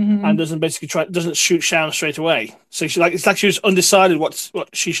and Hmm. doesn't shoot Sharon straight away. So it's like she was undecided what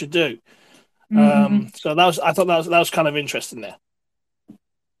she should do. Hmm. So I thought that was kind of interesting there.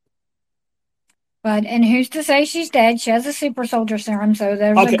 and who's to say she's dead? She has a super soldier serum, so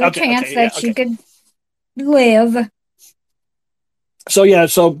there's a Okay, good okay, chance okay, yeah, that she okay. could live. So yeah,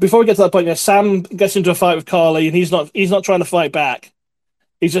 so before we get to that point, yeah, Sam gets into a fight with Carly, and he's not trying to fight back.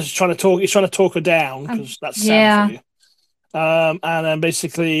 He's just trying to talk. He's trying to talk her down because that's Sam for Yeah. you. And then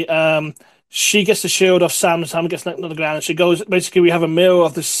basically, she gets the shield off Sam. Sam gets knocked on the ground, and she goes. Basically, we have a mirror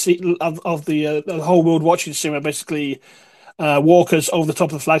of the whole world watching scene, where basically Walker's over the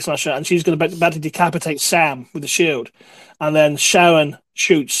top of the flag smasher, and she's going to about to decapitate Sam with the shield, and then Sharon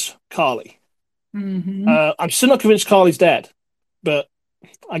shoots Carly. Hmm. I'm still not convinced Carly's dead, but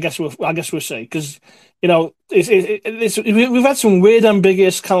I guess we'll see because we've had some weird,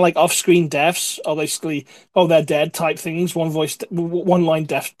 ambiguous kind of like off-screen deaths, or basically, oh, they're dead type things, one line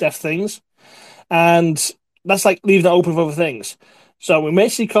death things, and that's like leaving it open for other things. So we may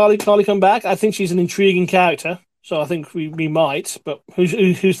see Carly come back. I think she's an intriguing character, so I think we might, but who's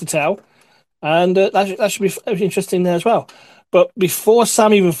to tell? And that should be interesting there as well. But before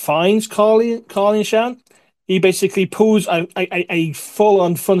Sam even finds Carly and Shan, he basically pulls a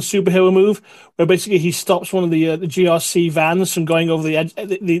full-on fun superhero move where basically he stops one of the GRC vans from going over the edge,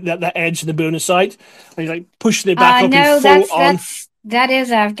 that edge of the burner site, and he's like pushing it back up in No, full on. that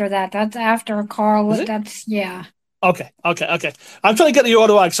is after that. That's after Is Carl. it? That's yeah. Okay. I'm trying to get the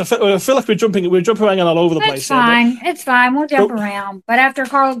order right because I feel like we're jumping around all over the It's place here. But fine. It's fine. We'll jump but around. But after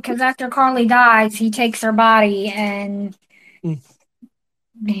Carly dies, he takes her body and mm,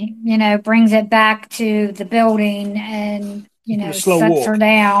 brings it back to the building and a slow sets her walk.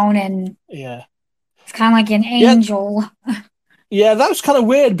 down, and Yeah. it's kind of like an Yeah, angel. yeah, that was kind of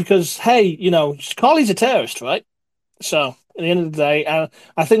weird because, hey, Carly's a terrorist, right? So at the end of the day,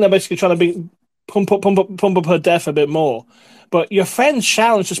 I think they're basically trying to pump up her death a bit more. But your friend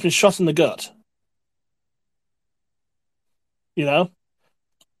Sharon's just been shot in the gut. You know,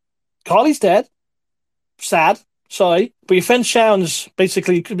 Carly's dead. Sad. Sorry, but your friend Sharon's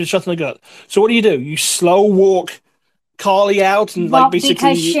basically been shot in the gut. So what do? You slow walk Carly out and like Well,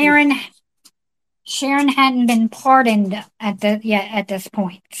 because basically, Sharon hadn't been pardoned at this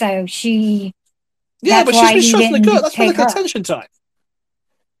point, so yeah, that's but she's why been he shot in the gut. didn't That's take medical her. attention time.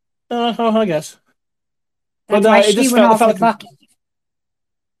 I guess. But That's no, why it she just went felt it off felt with like Bucky.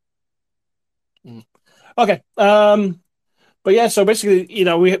 okay. But yeah, so basically,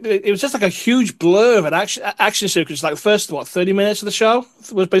 it was just like a huge blur of an action sequence. Like the first 30 minutes of the show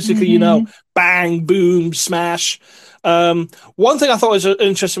was basically, Hmm. bang, boom, smash. One thing I thought was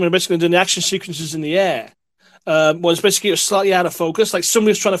interesting when basically doing the action sequences in the air was basically it was slightly out of focus. Like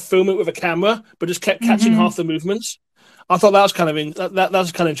somebody was trying to film it with a camera, but just kept catching Hmm. half the movements. I thought that was kind of that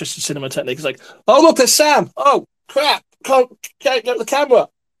was kind of interesting cinema technique. It's like, oh look, there's Sam. Oh crap, can't get the camera.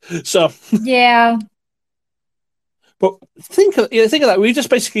 So Yeah. but think of that. We just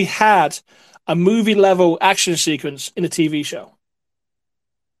basically had a movie level action sequence in a TV show.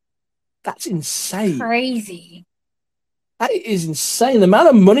 That's insane. Crazy. That is insane. The amount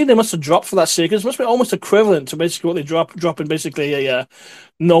of money they must have dropped for that sequence must be almost equivalent to basically what they drop in basically a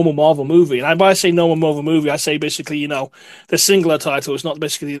normal Marvel movie. And when I say normal Marvel movie, I say basically the singular title is not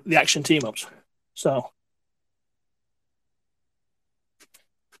basically the action team ups. So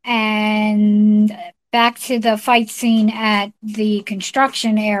And back to the fight scene at the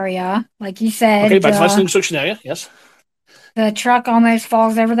construction area. Like you okay, said, back to the construction area. Yes. the truck almost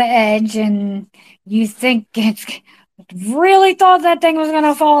falls over the edge, and you think it's really thought that thing was going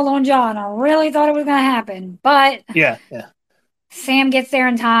to fall on John. I really thought it was going to happen. But Yeah. Yeah. Sam gets there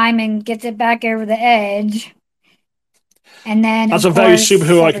in time and gets it back over the edge. And then, That's of a very course,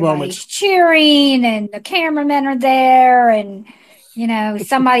 superheroic everybody's moment. cheering, and the cameramen are there, and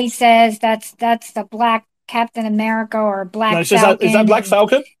somebody says that's the Black Captain America or No, Black he says that is that Falcon, Black and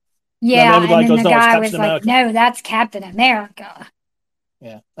Falcon? And then yeah, and everybody then goes, the no, it's guy Captain was like, America. "No, that's Captain America."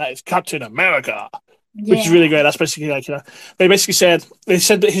 Yeah, that is Captain America, which is really Yeah. great. That's basically like they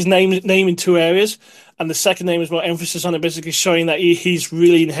said that his name in two areas, and the second name is more emphasis on it, basically showing that he's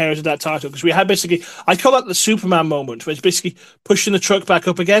really inherited that title. Because we had basically, I call that the Superman moment, where it's basically pushing the truck back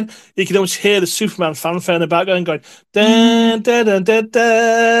up again. You can almost hear the Superman fanfare in the background going, Hmm. da da da da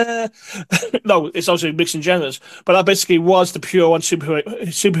da. No, it's obviously mixing genres, but that basically was the pure one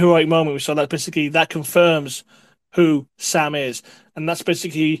superheroic moment. We saw that basically that confirms who Sam is, and that's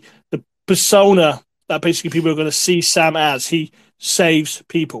basically the persona that basically people are going to see Sam as. He saves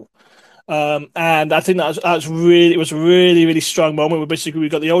people. And I think that was really, it was a really, really strong moment where basically we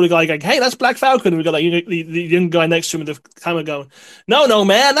got the older guy going, "Hey, that's Black Falcon," and we got the young guy next to him with the camera going, "No, no,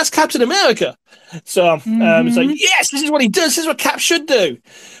 man, that's Captain America." So it's like, Hmm. yes, this is what he does. This is what Cap should do.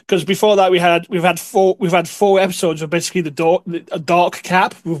 Because before that, we've had four episodes of basically a dark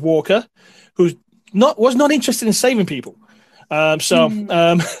Cap with Walker, who's not interested in saving people. Mm.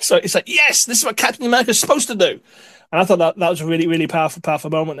 So it's like, yes, this is what Captain America is supposed to do. And I thought that was a really, really powerful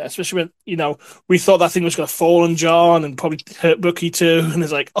moment there, especially when, we thought that thing was going to fall on John and probably hurt Bucky too. And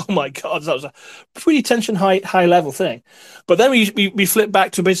it's like, oh my God, that was a pretty tension high level thing. But then we flip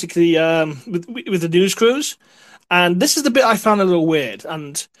back to basically with the news crews. And this is the bit I found a little weird.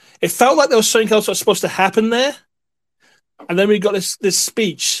 And it felt like there was something else that was supposed to happen there. And then we got this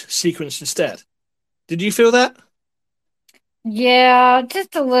speech sequence instead. Did you feel that? Yeah,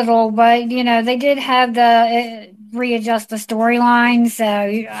 just a little, but they did have the readjust the storyline, so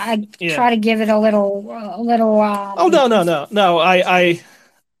I Yeah. try to give it a little. Oh no.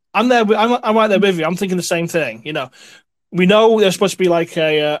 I'm there. I'm right there with you. I'm thinking the same thing. We know there's supposed to be like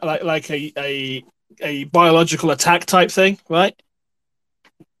a biological attack type thing, right?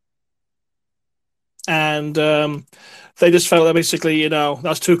 And they just felt that basically,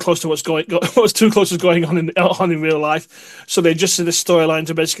 that's too close to what's too close to going on in real life. So they just did this storyline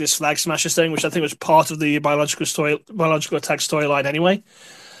to basically this flag smashers thing, which I think was part of the biological attack storyline anyway.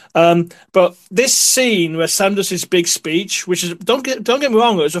 But this scene where Sam does his big speech, which is don't get me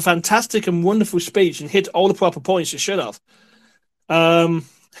wrong, it was a fantastic and wonderful speech and hit all the proper points it should have. You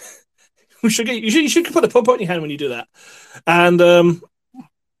should put a pump on your hand when you do that, and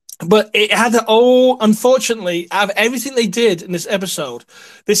but it had all, unfortunately, out of everything they did in this episode,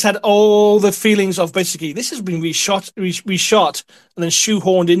 this had all the feelings of basically this has been reshot, and then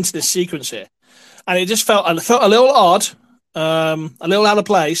shoehorned into this sequence here, and it just felt a little odd, a little out of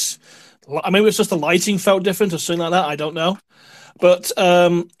place. I mean, it was just the lighting felt different or something like that. I don't know, but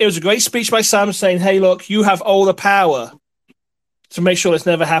it was a great speech by Sam saying, "Hey, look, you have all the power to make sure this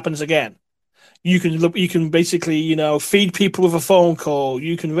never happens again." You can basically, feed people with a phone call.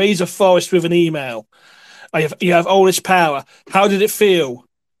 You can raise a forest with an email. You have all this power. How did it feel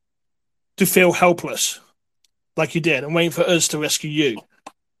to feel helpless like you did and waiting for us to rescue you?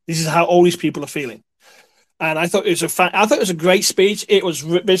 This is how all these people are feeling. And I thought it was a great speech. It was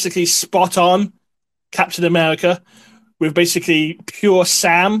basically spot on Captain America with basically pure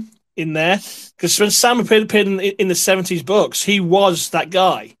Sam in there. Because when Sam appeared in the 70s books, he was that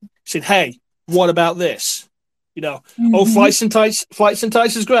guy. He said, hey, what about this? Flights and tights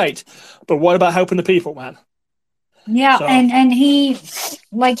is great, but what about helping the people, man? Yeah, so. and he,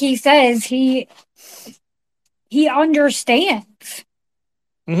 like he says, he understands.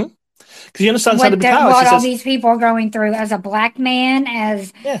 Mm-hmm. Because he understands how to be powerless. What all these people are going through as a black man,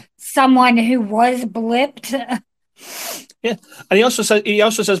 as someone who was blipped. Yeah, and he also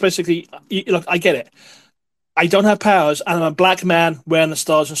says basically, look, I get it. I don't have powers, and I'm a black man wearing the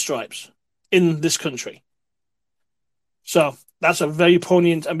stars and stripes in this country. So that's a very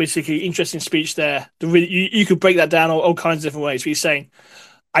poignant and basically interesting speech there. You could break that down all kinds of different ways. He's saying,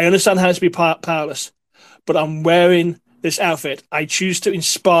 I understand how to be powerless, but I'm wearing this outfit. I choose to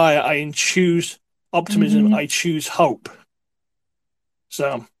inspire. I choose optimism. Mm-hmm. I choose hope.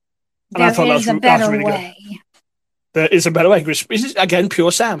 So, and I thought that was really way. Good. There is a better way. This is, again,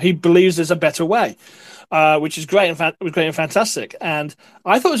 pure Sam. He believes there's a better way, which is great and fantastic. And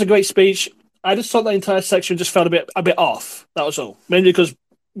I thought it was a great speech. I just thought the entire section just felt a bit off. That was all. Mainly because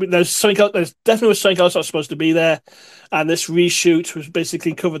there's definitely something else that was supposed to be there, and this reshoot was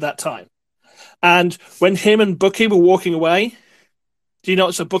basically covered that time. And when him and Bucky were walking away, do you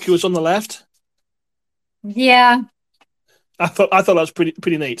notice that Bucky was on the left? Yeah. I thought that was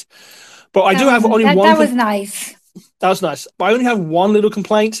pretty neat. But I do have only one. That was nice. That was nice. But I only have one little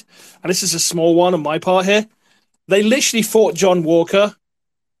complaint, and this is a small one on my part here. They literally fought John Walker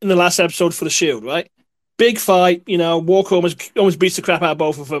in the last episode for the Shield, right? Big fight, Walker almost beats the crap out of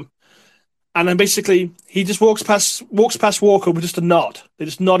both of them. And then basically he just walks past Walker with just a nod. They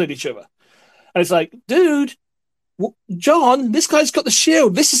just nod at each other. And it's like, dude, John, this guy's got the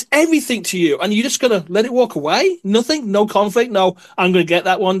Shield. This is everything to you. And you're just going to let it walk away? Nothing? No conflict? No, I'm going to get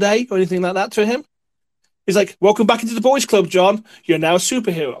that one day or anything like that to him? He's like, welcome back into the boys club, John. You're now a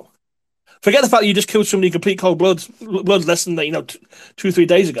superhero. Forget the fact that you just killed somebody in complete cold blood less than 2-3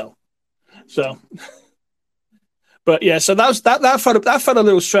 days ago. So, but yeah, so that felt a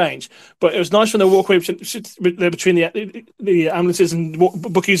little strange. But it was nice when they walk away between the ambulances and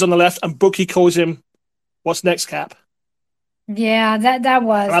Bucky's on the left, and Bucky calls him, "What's next, Cap?" Yeah, that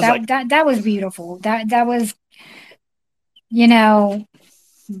was beautiful. That was,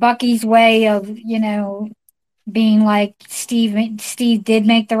 Bucky's way of being like Steve did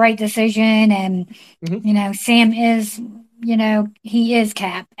make the right decision, and mm-hmm. Sam is he is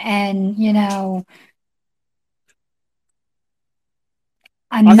Cap, and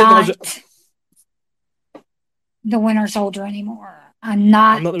I'm not the Winter Soldier anymore. I'm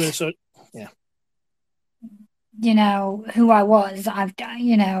not the Winter Soldier. Yeah, who I was. I've,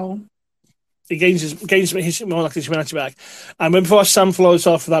 He gains his more like his humanity back. And when before Sam floats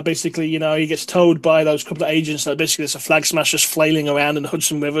off of that, basically, he gets told by those couple of agents that basically there's a flag smash just flailing around in the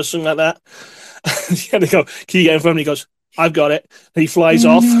Hudson River, something like that. Yeah, they go, "Can you get in front of me?" He goes, "I've got it." And he flies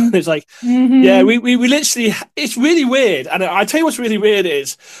off. mm-hmm, It's like, yeah, mm-hmm, we literally, it's really weird. And I tell you what's really weird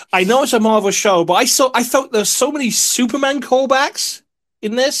is, I know it's a Marvel show, but I felt there's so many Superman callbacks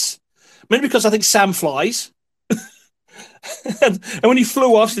in this. Maybe because I think Sam flies. And when he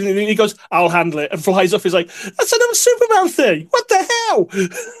flew off, he goes, "I'll handle it," and flies off. He's like, "That's another Superman thing. What the hell?"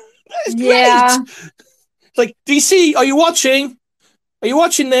 It's yeah. great. It's like, DC, are you watching? Are you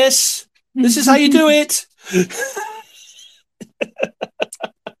watching this? This is how you do it.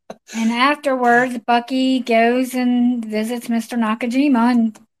 And afterwards, Bucky goes and visits Mr. Nakajima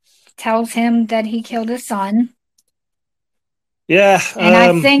and tells him that he killed his son. Yeah, And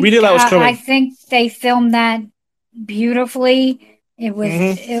I we think knew that was I coming. think they filmed that beautifully. It was,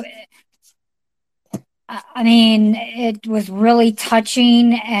 Mm-hmm. it, I mean, it was really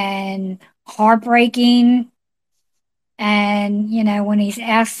touching and heartbreaking. And when he's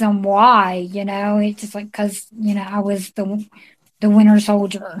asked him why, it's just like because I was the Winter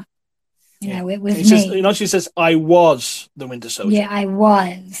Soldier. Yeah, It and was he says, me. she says, "I was the Winter Yeah, Soldier." I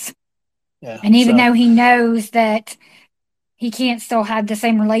was. Yeah, And even so though he knows that he can't still have the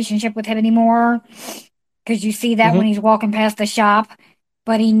same relationship with him anymore, because you see that when mm-hmm. he's walking past the shop,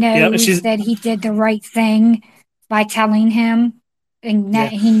 but he Yeah, and knows she's that he did the right thing by telling him, and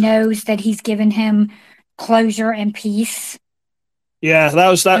that yeah, he knows that he's given him closure and peace yeah. That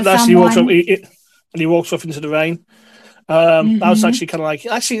was that. to That's he walks up, someone. and he walks off into the rain. That was Mm-hmm. actually kind of like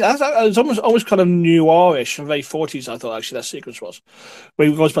that was almost kind of noirish and very 40s. I thought actually that sequence was where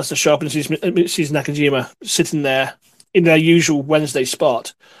he goes past the shop and sees Nakajima sitting there in their usual Wednesday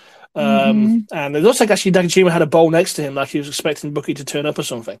spot. Mm-hmm. And it looks like actually Nakajima had a bowl next to him, like he was expecting Bucky to turn up or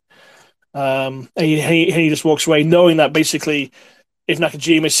something. And he just walks away, knowing that basically if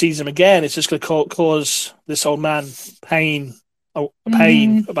Nakajima sees him again, it's just going to cause this old man pain,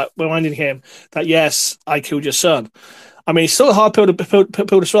 pain Mm-hmm. about reminding him that yes, I killed your son. I mean, it's still a hard pill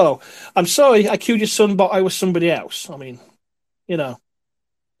to swallow. I'm sorry, I killed your son, but I was somebody else. I mean, you know,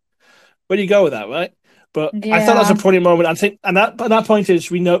 where do you go with that, right? But I thought that was Yeah. a funny moment. I think, and that point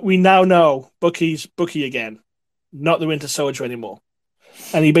is we now know Bucky's Bucky again, not the Winter Soldier anymore.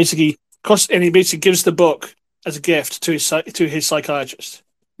 And he basically gives the book as a gift to his psychiatrist.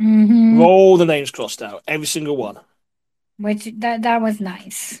 Mm-hmm. All the names crossed out, every single one. Which that was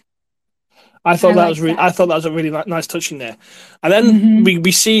nice. I I thought that was liked really, that. I thought that was a really nice touch in there. And then Mm-hmm.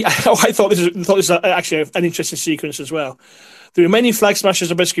 we see. I thought this was actually an interesting sequence as well. The remaining flag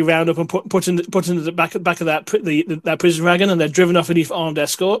smashers are basically round up and put in the back of that prison wagon, and they're driven off underneath armed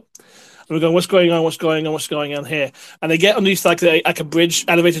escort. And we're going, what's going on? What's going on? What's going on here? And they get underneath like a bridge,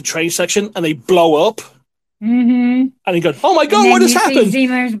 elevated train section, and they blow up. Mm-hmm. And you go, oh my And god, what then has you see happened?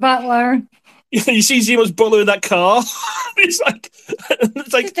 Zemo's butler You see Zemo's butler in that car. It's like,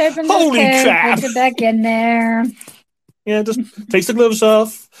 just opens his holy coat, crap! puts it back in there. Yeah, just takes the gloves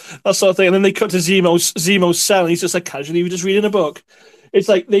off, that sort of thing. And then they cut to Zemo's cell, and he's just like casually just reading a book. It's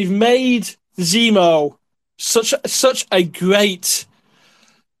like they've made Zemo such a great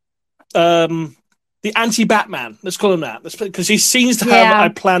the anti-Batman. Let's call him that. Because he seems to have Yeah. a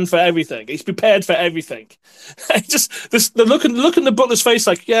plan for everything. He's prepared for everything. The look in the butler's face,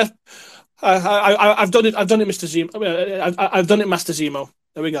 like, yeah, I've done it. I've done it, Mister Zemo. I've done it, Master Zemo.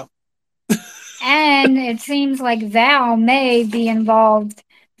 There we go. And it seems like Val may be involved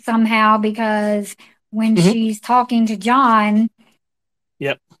somehow because when Mm-hmm. she's talking to John,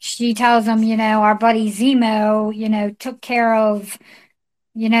 Yep. she tells him, our buddy Zemo, took care of,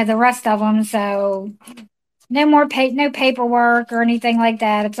 the rest of them. So no paperwork or anything like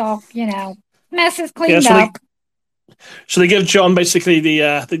that. It's all, mess is Yeah. cleaned up. So they give John basically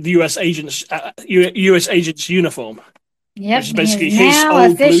the US agent's uniform, Yep, which is he is basically his now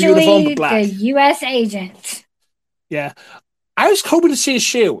old blue uniform officially but the black. U.S. agent. Yeah. I was hoping to see a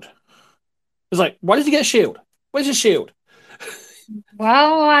shield. I was like, why did he get a shield? Where's his shield?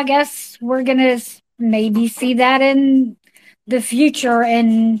 Well, I guess we're gonna maybe see that in the future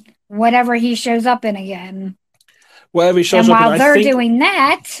in whatever he shows up in again. Wherever he shows And up, and while I they're think. doing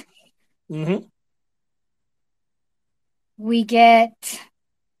that, Mm-hmm. we get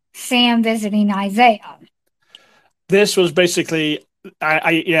Sam visiting Isaiah. This was basically,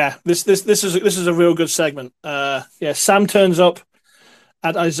 yeah, this is a real good segment. Yeah, Sam turns up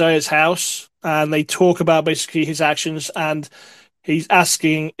at Isaiah's house, and they talk about basically his actions, and he's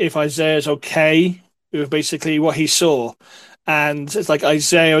asking if Isaiah's okay with basically what he saw, And it's like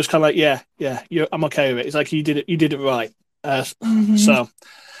Isaiah was kind of like, yeah, I'm okay with it. It's like you did it right. Uh, Mm-hmm. so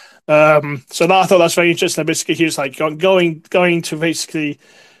so that, I thought that's very interesting. Basically, he was like going to basically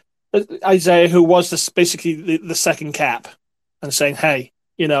Isaiah, who was basically the second cap, and saying, "Hey,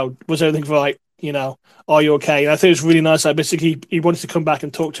 was everything right? Are you okay?" And I think it was really nice. Like basically, he wanted to come back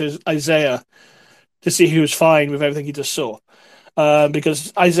and talk to Isaiah to see he was fine with everything he just saw,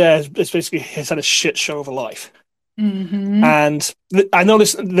 because Isaiah has had a shit show of a life. Mm-hmm. And I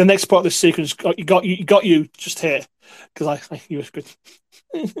noticed the next part of the sequence got you just here because you was good,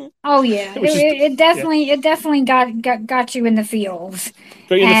 Oh yeah, which is yeah, it definitely got you in the feels.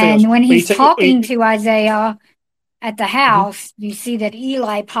 got you in the feels And when when you he's take talking to Isaiah at the mhm, house, you see that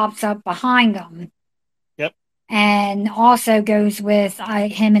Eli pops up behind them, yep, and also goes with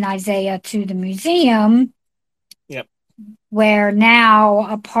him and Isaiah to the museum, yep, where now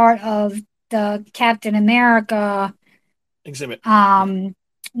a part of the Captain America exhibit, yeah, um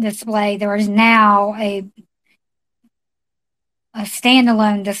display, there is now a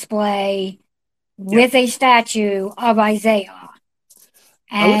standalone display yep. with a statue of Isaiah.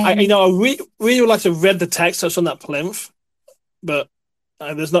 I And really would like to read the text that's on that plinth, but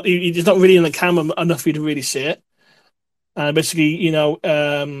it's not really in the camera enough for you to really see it. And basically,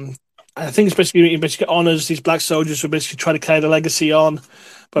 I think it's basically it basically honors these black soldiers who basically try to carry the legacy on,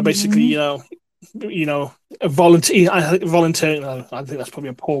 but basically, mhm, a volunteering. I think that's probably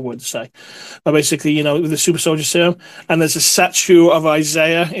a poor word to say, but basically, with the super soldier serum, and there's a statue of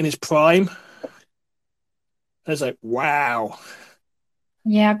Isaiah in his prime. And it's like, wow.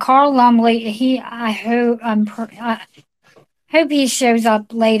 yeah, Carl Lumley. I hope he shows up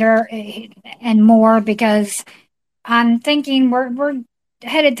later and more, because I'm thinking we're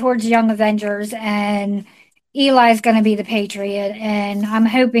headed towards Young Avengers, and Eli's going to be the Patriot, and I'm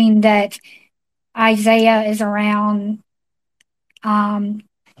hoping that Isaiah is around um,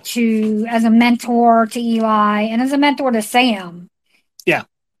 to as a mentor to Eli and as a mentor to Sam. Yeah,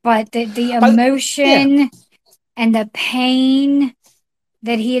 But the I, yeah. emotion and the pain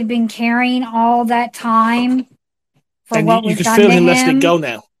that he had been carrying all that time for And what you was could done feel to him letting it him, go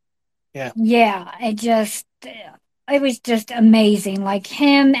now. Yeah, yeah, it was just amazing. Like,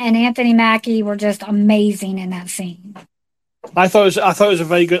 him and Anthony Mackie were just amazing in that scene. I thought it was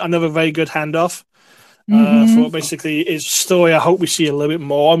another very good handoff. For Mm-hmm. what basically is story. I hope we see a little bit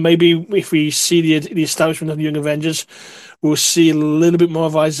more. Maybe if we see the establishment of the Young Avengers, we'll see a little bit more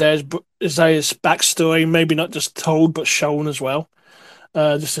of Isaiah's backstory. Maybe not just told, but shown as well.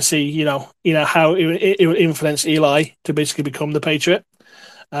 Just to see, how it will influence Eli to basically become the Patriot.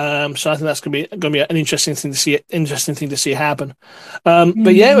 So I think that's gonna be an interesting thing to see happen.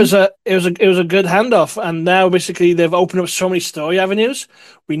 But yeah, Mm-hmm. it was a good handoff, and now basically they've opened up so many story avenues.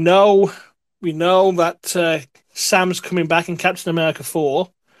 We know we know that Sam's coming back in Captain America 4,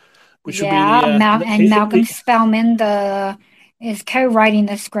 which will be Yeah, and Malcolm the Spellman is co-writing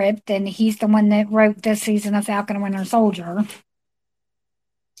the script, and he's the one that wrote this season of Falcon and Winter Soldier.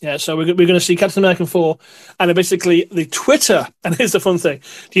 yeah. So we're going to see Captain America 4, and basically the Twitter. And here's the fun thing: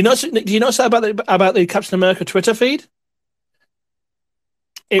 do you notice that about the Captain America Twitter feed?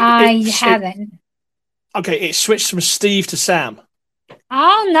 I haven't. Okay, it switched from Steve to Sam.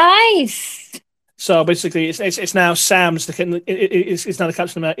 Oh, nice. So basically, it's now Sam's. It's now the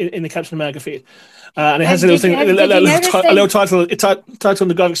Captain America in the Captain America feed, and it has a little thing, Did you notice a little they title on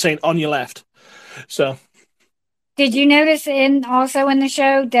the graphic saying "on your left." So did you notice in the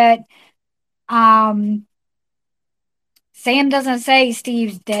show that um Sam doesn't say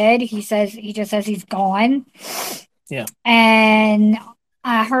Steve's dead. He just says he's gone. yeah, And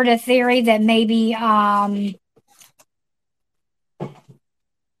I heard a theory that maybe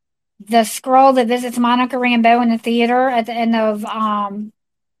the scroll that visits Monica Rambeau in the theater at the end of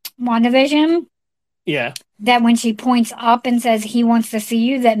WandaVision, yeah. that when she points up and says he wants to see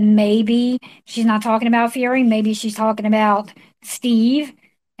you, that maybe she's not talking about Fury, maybe she's talking about Steve,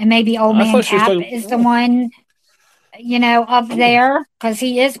 and maybe Old I Man thought she was Cap talking. is the one, up there, because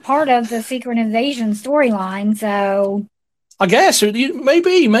he is part of the Secret Invasion storyline. So I guess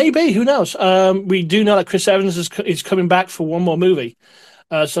maybe who knows? We do know that Chris Evans is coming back for one more movie,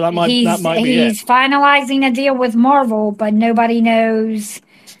 so that might be it. he's finalizing a deal with Marvel, but nobody knows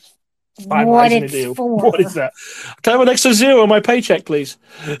what Finalizing the it's deal. What is for. that? Can I have an extra zero on my paycheck, please?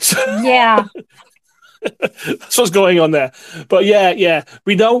 So, Yeah. that's what's going on there. But yeah,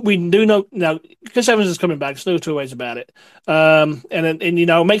 we do know now. Chris Evans is coming back. There's no two ways about it. And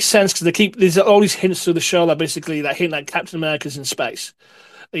it makes sense because there's all these hints through the show that basically that hint that Captain America's in space.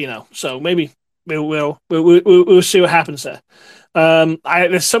 So maybe. We'll see what happens there.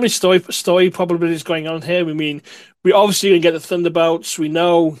 There's so many story probabilities going on here. I mean, we obviously gonna get the Thunderbolts. We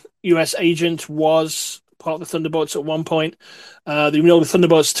know U.S. Agent was part of the Thunderbolts at one point. We know the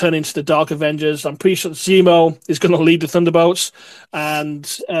Thunderbolts turn into the Dark Avengers. I'm pretty sure Zemo is going to lead the Thunderbolts, and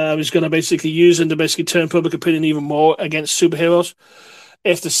is going to basically use them to basically turn public opinion even more against superheroes.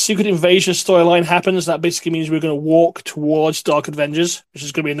 If the Secret Invasion storyline happens, that basically means we're going to walk towards Dark Avengers, which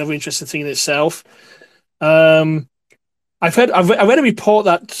is going to be another interesting thing in itself. Um, I read a report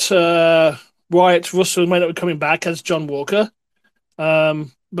that Wyatt Russell might not be coming back as John Walker.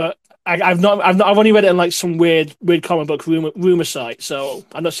 But I've only read it in like some weird comic book rumor site, so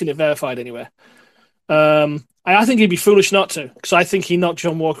I've not seen it verified anywhere. I think he'd be foolish not to, because I think he knocked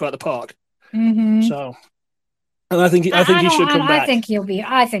John Walker out of the park. Mm-hmm. So, and I think he should come back. I think he'll be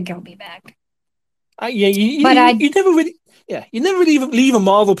back. Yeah, you never really, you never really leave a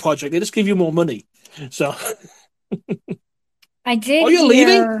Marvel project. They just give you more money. So, I did. Oh, you're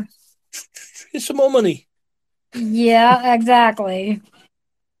leaving? Here's some more money. Yeah, exactly.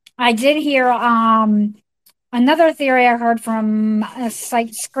 I did hear another theory I heard from a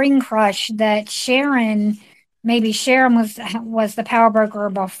site Screen Crush that maybe Sharon was the power broker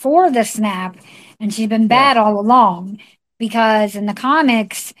before the snap, and she's been bad all along because in the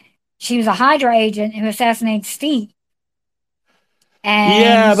comics she was a Hydra agent who assassinated Steve.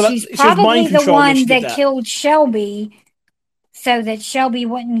 And but she's she was probably mind the controlled when she one did that that. killed Shelby so that Shelby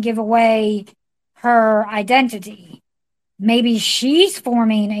wouldn't give away her identity. Maybe she's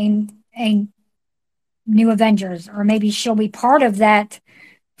forming a new Avengers, or maybe she'll be part of that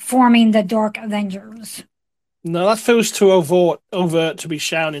forming the Dark Avengers. No, that feels too overt to be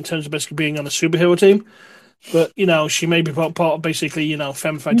shown in terms of basically being on a superhero team. But she may be part of basically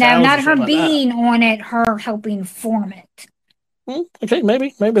femme fatales No, or not her something like that. being on it, her helping form it. Okay,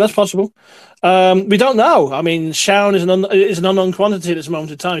 maybe that's possible. We don't know. I mean, Sharon is an unknown quantity at this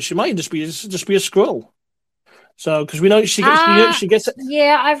moment in time. She might just be a Skrull. So, because we know she gets it.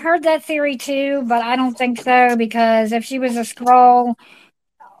 Yeah, I've heard that theory too, but I don't think so because if she was a Skrull,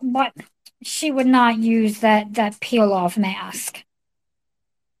 but she would not use that peel off mask.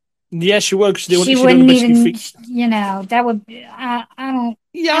 Yeah, she would. She wouldn't even, that would. I don't.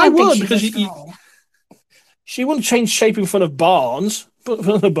 Yeah, I I don't think would she's because a Skrull. she wouldn't change shape in front of Barnes, but in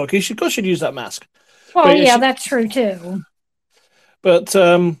front of Bucky, of course she'd use that mask. Well, But yeah, that's true too. But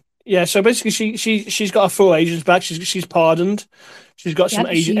yeah, so basically, she's got her full agents back. She's pardoned. She's got some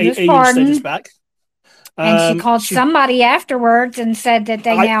Yep, she was agent status pardoned. back. And she called She somebody afterwards and said that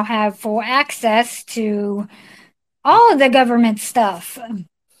they now have full access to all of the government stuff.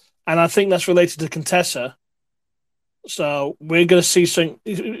 And I think that's related to Contessa. So we're going to see something,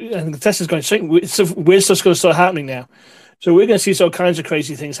 and Contessa's going to weird stuff's going to start happening now. So we're going to see all kinds of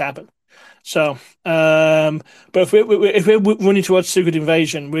crazy things happen. So, but if we're running towards Secret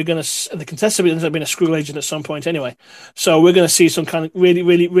Invasion, we're going to the Contessa ends up being a Skrull agent at some point anyway. So we're going to see some kind of really,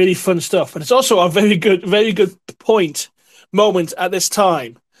 really, really fun stuff. But it's also a very good moment at this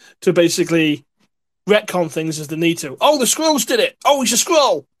time to basically retcon things as they need to. Oh, the Skrulls did it. Oh, he's a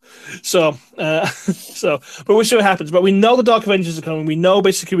Skrull. So, but we'll see what happens. But we know the Dark Avengers are coming. We know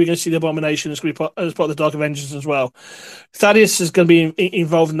basically we're going to see the Abomination as part of the Dark Avengers as well. Thaddeus is going to be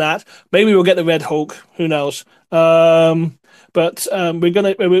involved in that. Maybe we'll get the Red Hulk. Who knows? But we're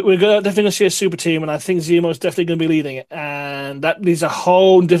definitely going to see a super team, and I think Zemo's definitely going to be leading it. And that leaves a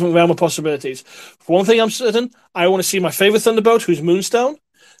whole different realm of possibilities. For one thing, I'm certain I want to see my favorite Thunderbolt, who's Moonstone.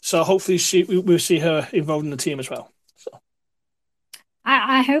 So hopefully we'll see her involved in the team as well. So.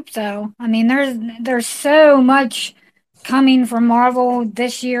 I hope so. I mean, there's so much coming from Marvel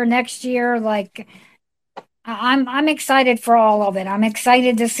this year, next year. Like, I'm excited for all of it. I'm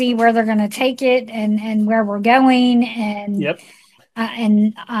excited to see where they're going to take it and where we're going. And Yep.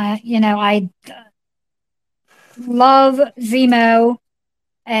 I love Zemo,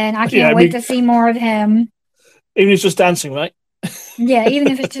 and I can't wait to see more of him. Even if it's just dancing, right? Yeah, even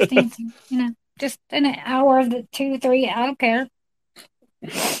if it's just dancing, just an hour of the 2, 3, I don't care.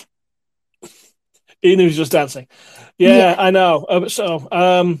 Even if he's just dancing. Yeah. I know.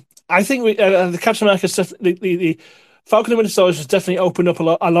 I think the Captain America stuff, the Falcon and Winter Soldier has definitely opened up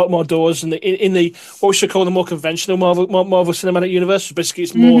a lot more doors in the what we should call the more conventional Marvel Cinematic Universe. Basically,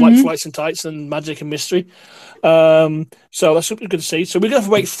 it's more like flights and tights than magic and mystery. So that's super good to see. So we're going to have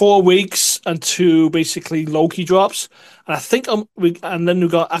to wait 4 weeks until basically Loki drops, and I think and then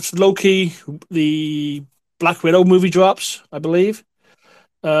we've got after Loki the Black Widow movie drops, I believe.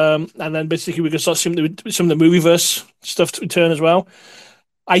 And then basically we can start some of the movieverse stuff to return as well.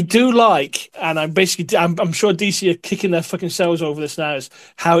 I do like, and I'm sure DC are kicking their fucking selves over this now, is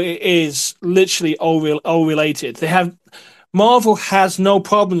how it is literally all related. Marvel has no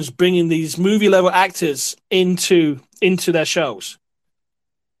problems bringing these movie level actors into their shows.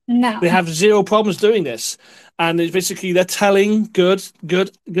 No. They have zero problems doing this, and it's basically they're telling good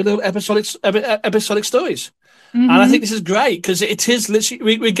episodic stories. And I think Mm-hmm. this is great because it is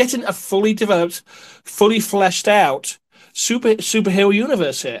literally we're getting a fully developed, fully fleshed out superhero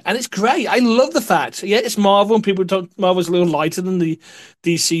universe here, and it's great. I love the fact. Yeah, it's Marvel, and people don't. Marvel's a little lighter than the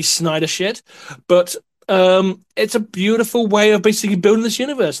DC Snyder shit, but it's a beautiful way of basically building this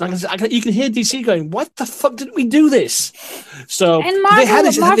universe. And you can hear DC going, "What the fuck did we do this?" So And they had Marvel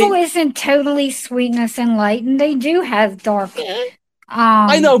this. Marvel isn't totally sweetness and light, and they do have dark, Yeah,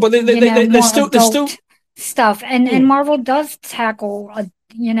 I know, but more they're still. adult stuff. And Hmm. Marvel does tackle,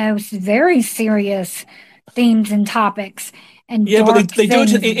 very serious themes and topics and Yeah, but dark they do it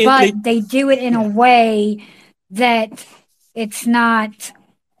things, but they do it in a yeah. way that it's not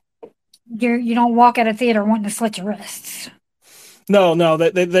you don't walk out of theater wanting to slit your wrists. No,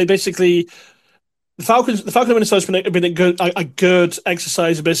 they basically the Falcon and Winter Soldier has been a good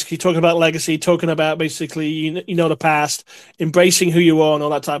exercise of basically talking about legacy, talking about basically the past, embracing who you are, and all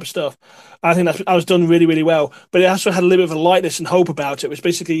that type of stuff. I think that was done really really well, but it also had a little bit of a lightness and hope about it. It was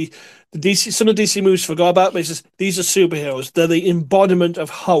basically some of the DC movies forgot about, but it's just, these are superheroes. They're the embodiment of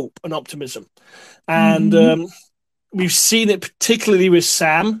hope and optimism, and Mm-hmm. we've seen it particularly with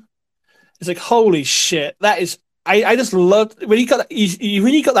Sam. It's like holy shit, that is. I just loved when he got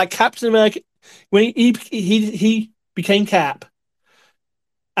that Captain America when he became Cap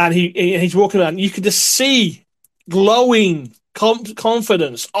and he's walking around. You could just see glowing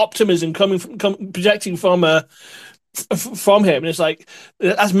confidence, optimism projecting from him, and it's like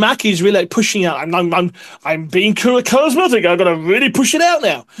as Mackie's really like pushing out. I'm being charismatic. I'm gonna really push it out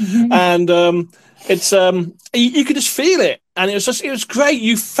now, Mm-hmm. and it's you could just feel it, and it was great.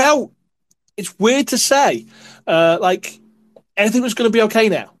 You felt it's weird to say, like everything was going to be okay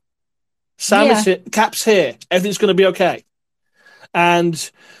now. Sam is Yeah. here, Cap's here, everything's going to be okay,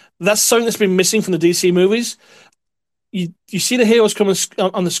 and that's something that's been missing from the DC movies. You see the heroes come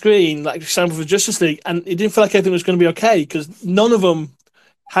on the screen, like for example for Justice League, and it didn't feel like everything was going to be okay because none of them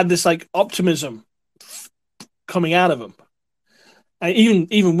had this like optimism coming out of them. And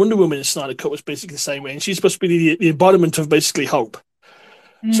even Wonder Woman in Snyder Cut was basically the same way, and she's supposed to be the embodiment of basically hope.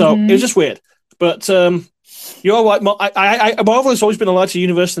 So it was Mm-hmm. just weird, but you're right. Marvel has always been a lighter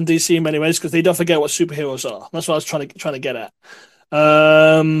universe than DC in many ways because they don't forget what superheroes are. That's what I was trying to get at.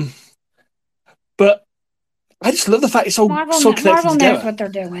 Um, but I just love the fact it's so connected Marvel knows together. what they're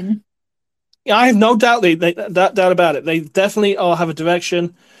doing. Yeah, I have no doubt doubt about it. They definitely all have a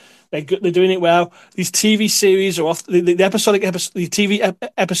direction. They're doing it well. These TV series are off the episodic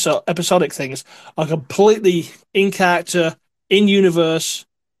things are completely in character, in universe,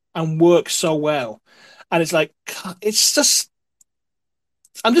 and work so well. And it's like it's just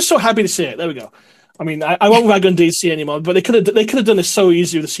I'm just so happy to see it. There we go. I mean, I won't rag on DC anymore, but they could have done this so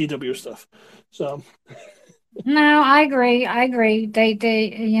easy with the CW stuff. So No, I agree.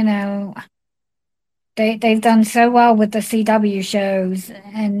 They've done so well with the CW shows,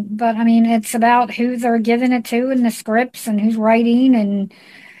 but I mean, it's about who they're giving it to and the scripts and who's writing and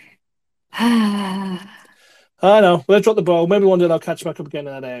I know. Let's drop the ball. Maybe one day I'll catch back up again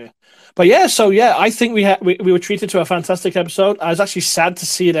in that area. But yeah, so yeah, I think we were treated to a fantastic episode. I was actually sad to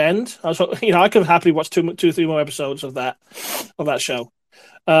see it end. I could have happily watched two, 3 more episodes of that show.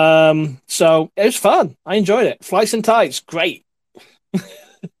 So it was fun. I enjoyed it. Flights and Tides, great.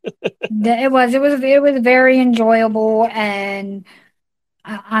 it was very enjoyable, and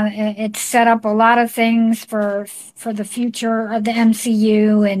it set up a lot of things for the future of the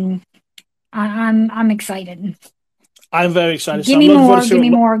MCU, and I'm excited. I'm very excited. So Give I'm me looking forward more, to see give me what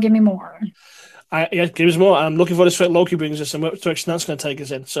more, give me more. yeah, give us more. I'm looking forward to see what Loki brings us and what direction that's going to take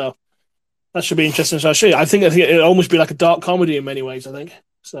us in. So that should be interesting. So I think it'll almost be like a dark comedy in many ways. I think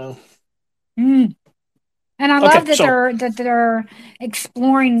so. Mm. And I Okay, love that so they're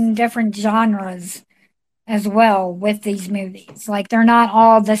exploring different genres as well with these movies. Like they're not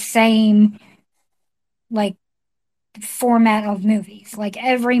all the same like format of movies. Like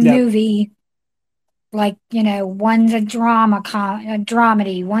every yeah, movie, like one's a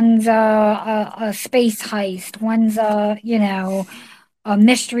dramedy, one's a space heist, one's a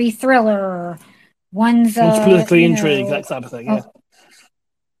mystery thriller, one's one's politically intrigued, that type of thing. a Yeah.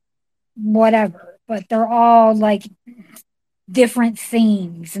 whatever. But they're all like different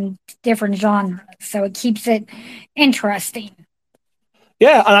themes and different genres, so it keeps it interesting.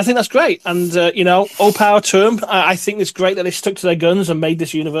 Yeah, and I think that's great. And all power to them. I think it's great that they stuck to their guns and made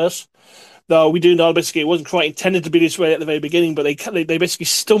this universe. Though we do know basically it wasn't quite intended to be this way at the very beginning, but they basically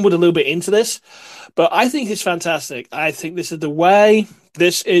stumbled a little bit into this. But I think it's fantastic. I think this is the way.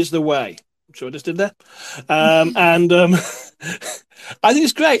 This is the way. I'm sure I just did that. And I think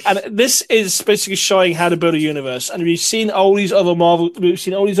it's great. And this is basically showing how to build a universe. And we've seen all these other we've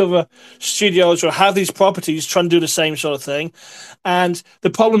seen all these other studios or have these properties trying to do the same sort of thing. And the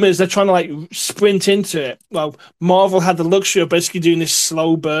problem is they're trying to like sprint into it. Well, Marvel had the luxury of basically doing this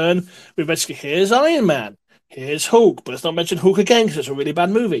slow burn with basically here's Iron Man. Here's Hulk, but let's not mention Hulk again because it's a really bad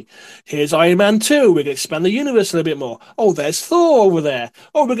movie. Here's Iron Man 2. We're going to expand the universe a little bit more. Oh, there's Thor over there.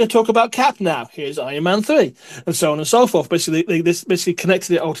 Oh, we're going to talk about Cap now. Here's Iron Man 3. And so on and so forth. Basically, this basically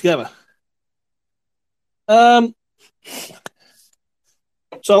connected it all together. So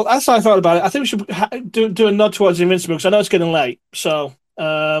that's how I felt about it. I think we should do a nod towards Invincible because I know it's getting late. So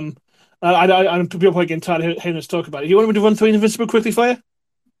I'm probably getting tired of hearing us talk about it. You want me to run through Invincible quickly for you?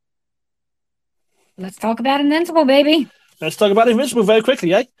 Let's talk about Invincible, baby. Let's talk about Invincible very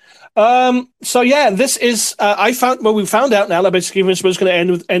quickly, eh? So yeah, this is we found out now that basically Invincible is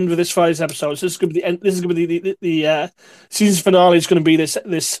going to end with this Friday's episode. So this is going to be the end. This is going to be the season finale. Is going to be this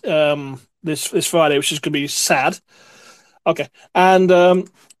Friday, which is going to be sad. Okay, and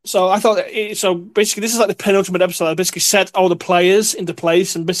so I thought so. Basically, this is like the penultimate episode. I basically set all the players into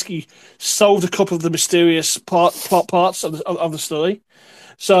place and basically solved a couple of the mysterious plot parts of the story.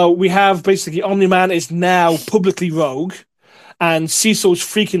 So we have basically Omni-Man is now publicly rogue, and Cecil's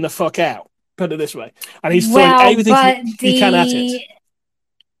freaking the fuck out. Put it this way, and he's throwing everything he can at it.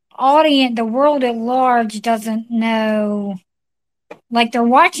 Audience, the world at large, doesn't know. Like they're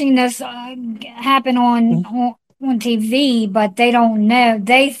watching this happen on TV, but they don't know.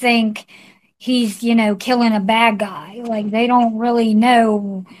 They think he's killing a bad guy. Like they don't really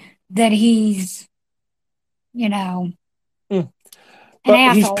know that he's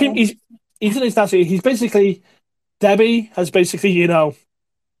But he's he's basically Debbie has basically doesn't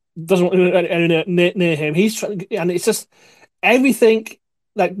want to near him. He's trying, and it's just everything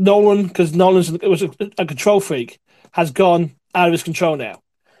like Nolan because was a control freak has gone out of his control now,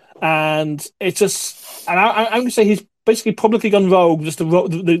 and it's just and I'm going to say he's basically publicly gone rogue. Just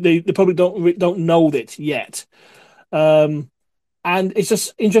the public don't know it yet, and it's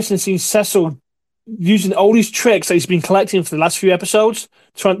just interesting to see Cecil using all these tricks that he's been collecting for the last few episodes,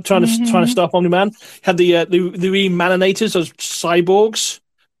 trying to stop Omni-Man. Had the Remanators, those cyborgs,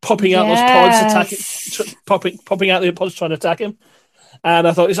 popping out those pods, popping out the pods trying to attack him. And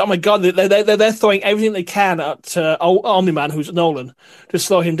I thought, oh my god, they're throwing everything they can at Omni-Man, who's Nolan, to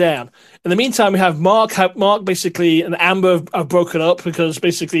slow him down. In the meantime, we have Mark. Mark basically and Amber have broken up because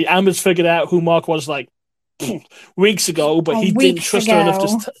basically Amber's figured out who Mark was like weeks ago, but he didn't trust her enough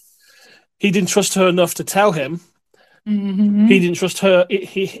to. He didn't trust her enough to tell him. Mm-hmm. He didn't trust her.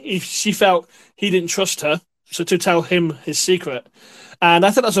 She felt he didn't trust her, so to tell him his secret. And I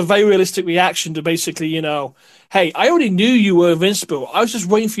think that's a very realistic reaction to basically, hey, I already knew you were invincible. I was just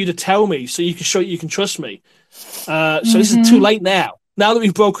waiting for you to tell me so you can show you can trust me. So this is too late now. Now that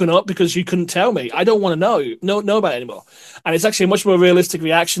we've broken up because you couldn't tell me, I don't want to know about it anymore. And it's actually a much more realistic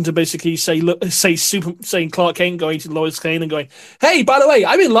reaction to basically saying Clark Kent going to Lois Lane and going, "Hey, by the way,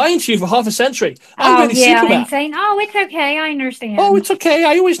 I've been lying to you for half a century. I'm really Superman." And saying, "Oh, it's okay, I understand." Oh, it's okay.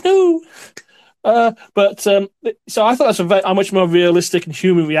 I always knew. So I thought that's a much more realistic and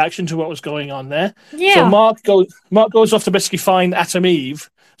human reaction to what was going on there. Yeah. So Mark goes off to basically find Atom Eve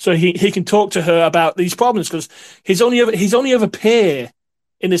so he can talk to her about these problems because his only other peer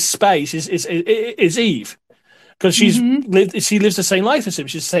in this space is Eve because she lives the same life as him.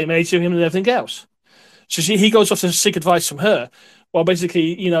 She's the same age as him and everything else. So he goes off to seek advice from her. While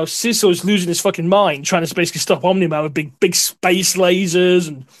basically, Cecil's losing his fucking mind trying to basically stop Omni-Man with big space lasers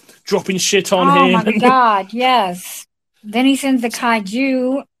and dropping shit on him. Oh my god, yes. Then he sends the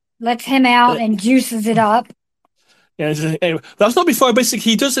kaiju, lets him out, and juices it up. Yeah, anyway, that's not before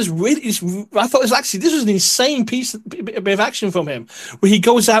basically he does this really. I thought this was an insane bit of action from him, where he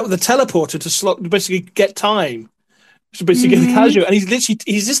goes out with a teleporter to basically get time, to basically get the kaiju, and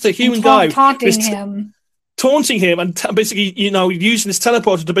he's just a human guy taunting him and basically using this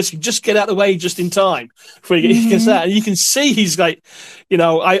teleporter to basically just get out of the way just in time before he gets that. And you can see he's like, I'm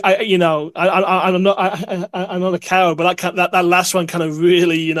not a coward, but that last one kind of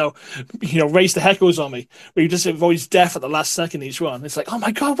really raised the heckles on me. Where he just avoids death at the last second each one. It's like, oh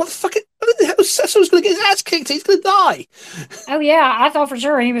my god, what the hell? Cecil's going to get his ass kicked. He's going to die. Oh yeah, I thought for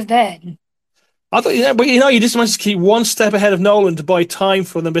sure he was dead. I thought, but you just managed to keep one step ahead of Nolan to buy time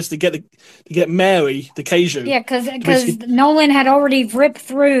for them to get Mary, the Keiju, Yeah, to because basically. Nolan had already ripped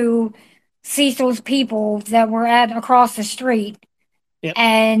through Cecil's people that were at across the street Yeah.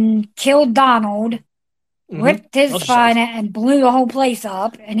 and killed Donald, Mm-hmm. ripped his That's sad. spine out, and blew the whole place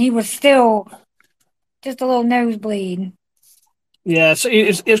up, and he was still just a little nosebleed. Yeah, so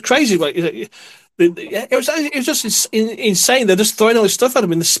it's crazy. Like it was just insane. They're just throwing all this stuff at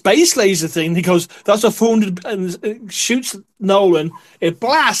him in the space laser thing. He goes, "That's a 400," and it shoots Nolan. It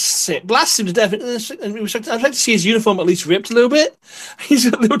blasts him to death. And I'd like to see his uniform at least ripped a little bit. He's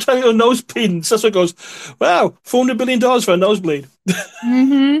got little tiny little nose pins. That's what it goes. Wow, $400 billion for a nosebleed.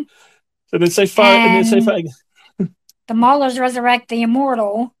 Mm-hmm. And then say fire, and then say And fire. the Maulers resurrect the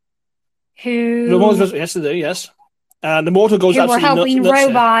Immortal, The ones, who yes, they do, yes. And the mortal goes were absolutely helping nuts here.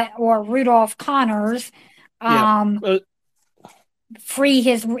 Robot or Rudolph Connors Yeah, um, free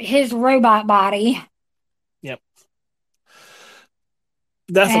his robot body. yeah,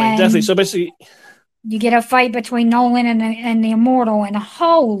 definitely. And So basically, you get a fight between Nolan and the Immortal, and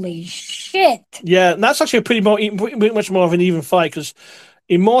holy shit! yeah, and that's actually pretty much more of an even fight because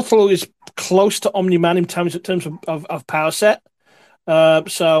Immortal is close to Omni Man in terms of power set.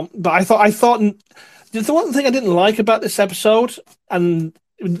 But I thought the one thing I didn't like about this episode, and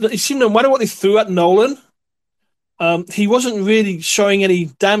it seemed no matter what they threw at Nolan, he wasn't really showing any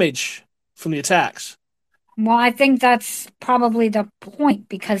damage from the attacks. Well, I think that's probably the point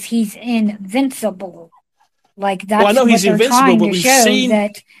because he's invincible. Like Well, I that's know what he's they're invincible, trying but to we've show seen.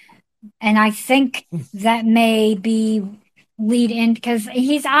 that, and I think that may be lead in because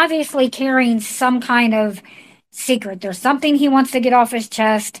he's obviously carrying some kind of secret. There's something he wants to get off his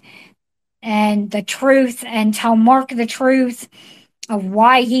chest, and the truth, and tell Mark the truth of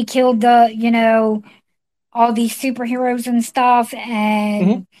why he killed all these superheroes and stuff,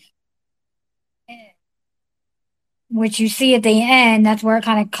 Mhm. and which you see at the end, that's where it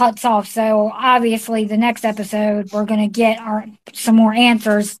kind of cuts off. So obviously, the next episode, we're going to get some more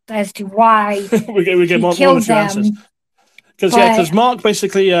answers as to why we get he more killed mature answers them. But because Mark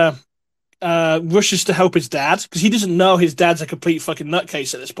basically rushes to help his dad because he doesn't know his dad's a complete fucking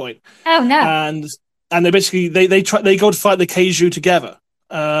nutcase at this point, oh no, and they go to fight the Keiju together.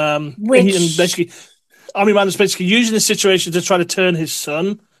 And which basically Omni Man is basically using the situation to try to turn his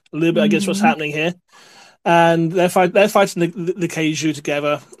son a little bit against what's mhm. happening here, and they're fighting the Keiju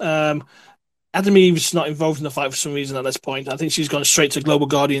together. Adam Eve's not involved in the fight for some reason at this point. I think she's gone straight to Global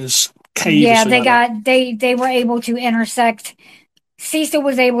Guardian's cave or Yeah, something like that. they were able to intersect. Cecil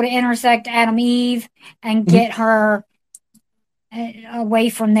was able to intersect Adam Eve and Mhm. get her away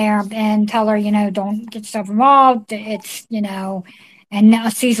from there and tell her, don't get yourself involved. And now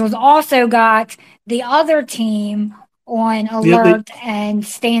Cecil's also got the other team on The alert and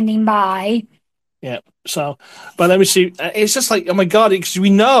standing by. Yeah. So, but let me see. It's just like, oh my god, because we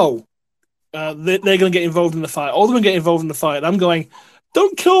know they're going to get involved in the fight. All of them get involved in the fight. I'm going,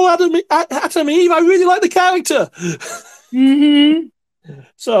 don't kill Adam Eve. I really like the character. Mm-hmm.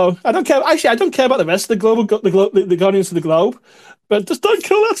 So I don't care. Actually, I don't care about the rest of the Guardians of the Globe, but just don't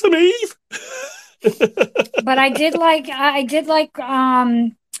kill Adam Eve. But I did like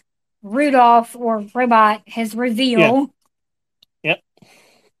Rudolph or Robot, his Yeah. reveal, Yeah.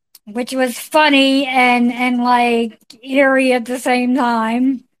 which was funny and like eerie at the same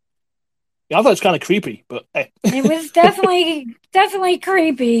time. Yeah, I thought it's kind of creepy, but hey. It was definitely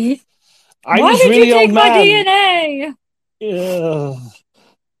creepy. I'm Why this did you really old take my man. DNA? Yeah.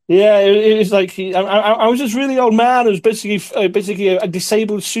 Yeah, it's like I was this really old man who's basically a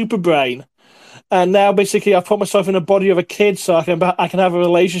disabled super brain, and now basically I've put myself in the body of a kid so I can have a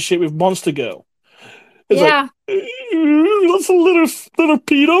relationship with Monster Girl. It's like Yeah. that's a little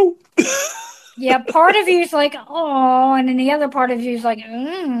pedo. Yeah, part of you's like, oh, and then the other part of you's like,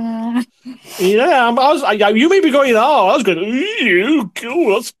 mm. Yeah, you may be going, oh, I was going, ew,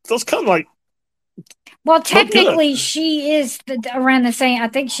 cool. That's kind of like Well, not good. technically, she is around the same. I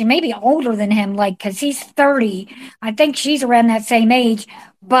think she may be older than him, like, because he's 30. I think she's around that same age,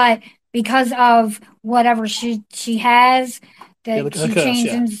 but because of whatever she has, Yeah, that the she curse. Yeah,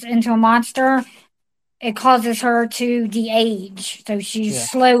 changes into a monster, it causes her to de-age. So she's yeah.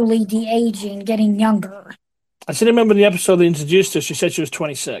 slowly de-aging, getting younger. I still remember the episode they introduced her. She said she was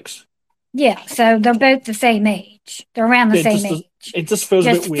 26. Yeah, so they're both the same age. They're around the It same just age. it just feels a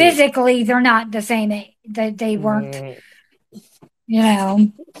bit Just weird. physically, they're not the same age. They weren't, Mm, you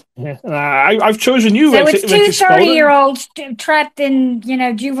know. yeah. I've chosen you, So it's Rex two Exploder. 30-year-olds trapped in,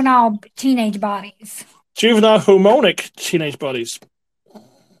 juvenile teenage bodies. Juvenile hormonic teenage bodies.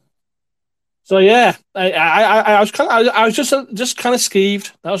 So yeah, I was kind of, I was just kind of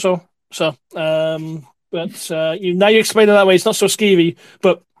skeeved. That was all. Yeah. Now you explain it that way. It's not so skeevy,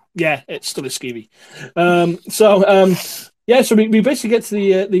 but yeah, it still is skeevy. So we basically get to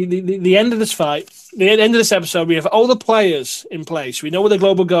the end of this fight, the end of this episode. We have all the players in place. We know where the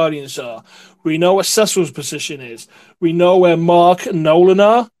Global Guardians are. We know what Cecil's position is. We know where Mark and Nolan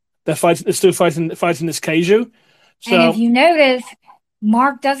are. They're fighting. They're still fighting this Kaiju. And if So you notice,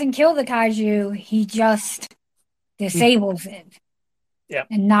 Mark doesn't kill the kaiju, he just disables it yeah,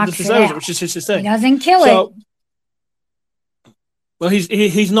 and just knocks it deserves it, out. which is his He thing. doesn't kill it. So well,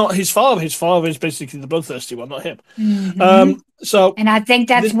 he's not his father. His father is basically the bloodthirsty one, not him. Mm-hmm. So And I think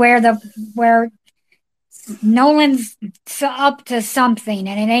that's this, where Nolan's up to something,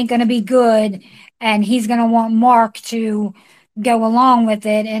 and it ain't going to be good, and he's going to want Mark to go along with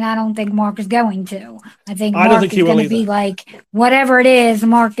it, and I don't think Mark is going to. I think I don't think Mark he is going will to be either. like, whatever it is,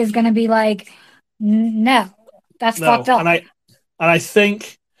 Mark is going to be like, no, that's No, fucked up. and I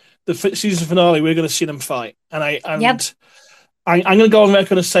think the season finale we're going to see them fight, Yep. I'm going to go on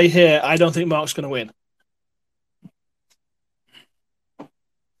record and say here I don't think Mark's going to win.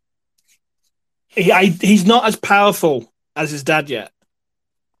 He's not as powerful as his dad yet.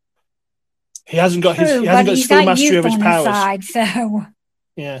 He hasn't got True, he but hasn't got his he's full got mastery youth of his on his powers. side, so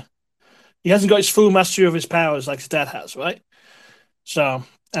Yeah, he hasn't got his full mastery of his powers like his dad has, right? So,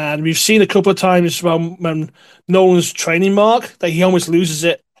 and we've seen a couple of times when Nolan's training Mark that he almost loses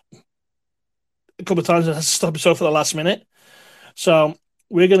it a couple of times and has to stop himself for the last minute. So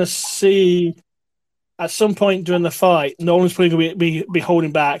we're going to see at some point during the fight, Nolan's probably going to be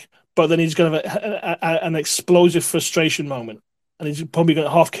holding back, but then he's going to have an explosive frustration moment, and he's probably going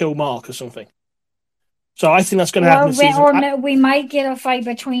to half kill Mark or something. So I think that's going to happen this season. no, we might get a fight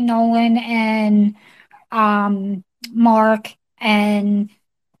between Nolan and Mark, and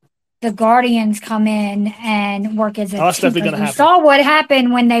the Guardians come in and work as a That's team. definitely going to We happen. saw what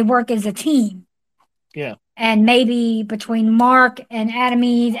happened when they work as a team. Yeah. And maybe between Mark and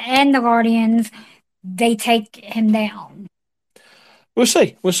Adamese and the Guardians, they take him down. We'll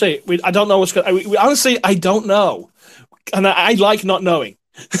see. I don't know what's going. Honestly, I don't know, and I like not knowing.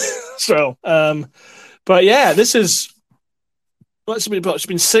 So, but yeah, this is. It's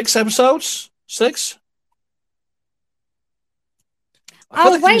been 6 episodes. 6.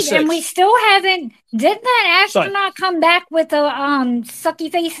 Oh wait, and we still haven't. Didn't that astronaut come back with the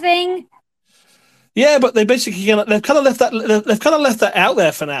sucky face thing? Yeah, but they've kind of left that out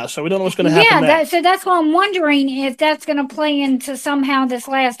there for now, so we don't know what's going to happen. Yeah, so that's why I'm wondering if that's going to play into somehow this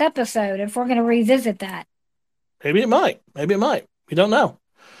last episode. If we're going to revisit that, maybe it might. We don't know.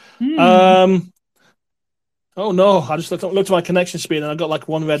 Oh no! I just looked at my connection speed and I got like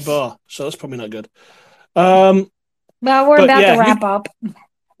 1 red bar, so that's probably not good. Well, we're about to wrap up.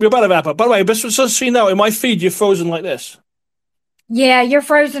 We're about to wrap up. By the way, just so you know, in my feed, you're frozen like this. Yeah, you're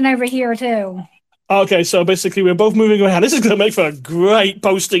frozen over here too. Okay, so basically, we're both moving around. This is going to make for a great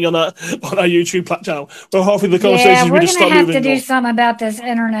posting on our YouTube channel. We're halfway the conversation. Yeah, we're going to have to do something about this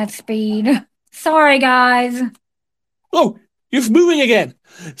internet speed. Sorry, guys. Oh, you're moving again.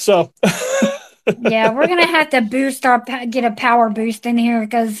 So. Yeah, we're going to have to get a power boost in here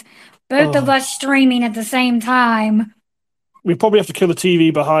because both of us streaming at the same time. We probably have to kill the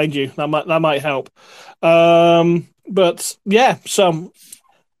TV behind you. That might help. But yeah, so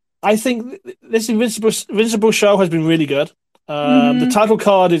I think this Invincible show has been really good. The title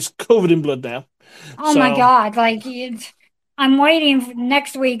card is covered in blood now. Oh my god! Like I'm waiting for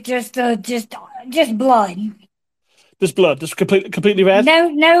next week just blood. Just blood, just completely red.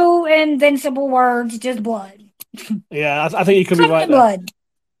 No invincible words, just blood. Yeah, I think you could be right there. Blood.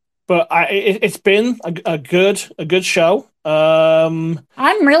 But it's been a good show. I'm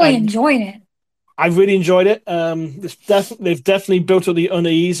really enjoying it. I've really enjoyed it. They've definitely built up the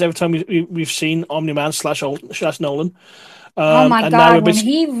unease every time we've seen Omni-Man / Nolan. Oh my god!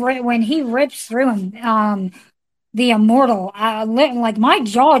 When he rips through him, the Immortal, like my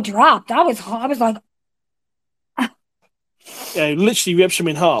jaw dropped. I was like. Yeah, he literally rips him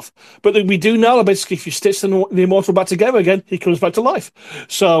in half. But we do know basically if you stitch the Immortal back together again, he comes back to life.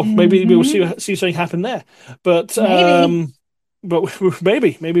 So maybe we'll see something happen there. But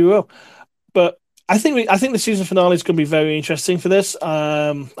maybe we will. But I think the season finale is going to be very interesting for this.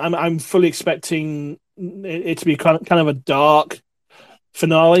 I'm fully expecting it to be kind of a dark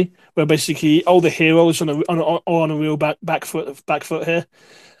finale where basically all the heroes are on a real back foot here.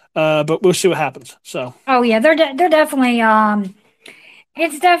 But we'll see what happens. So. Oh yeah, they're definitely.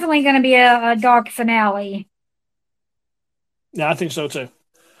 It's definitely going to be a dark finale. Yeah, I think so too.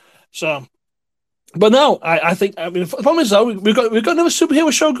 So, but no, I think the problem is though we've got another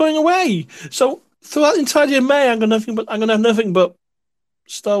superhero show going away. So throughout the entire May, I'm gonna have nothing but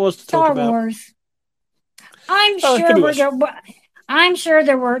Star Wars to talk Star about. Wars. I'm Oh, it could sure be we're worse. going. I'm sure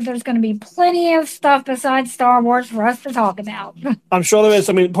there's going to be plenty of stuff besides Star Wars for us to talk about. I'm sure there is.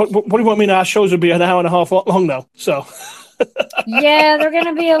 I mean, what do you want me? Our shows would be an hour and a half long now, so Yeah, they're going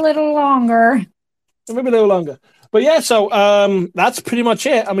to be a little longer. maybe a little longer. But yeah, so that's pretty much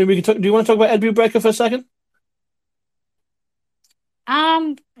it. I mean, we can talk. Do you want to talk about Ed Brubaker for a second?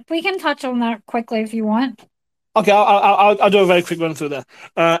 Um, we can touch on that quickly if you want. Okay, I'll do a very quick run through there.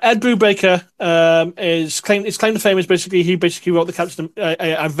 Ed Brubaker is claim to fame is basically he basically wrote the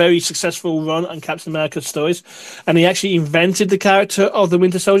a very successful run on Captain America stories, and he actually invented the character of the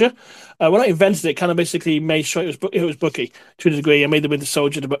Winter Soldier. When I invented it, kind of basically made sure it was Bucky to a degree. I made the Winter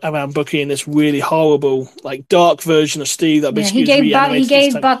Soldier around Bucky in this really horrible, like dark version of Steve that Yeah, basically he was he reanimated each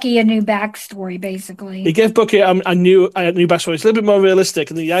gave time. Bucky a new backstory, He basically. gave Bucky a new backstory. It's a little bit more realistic,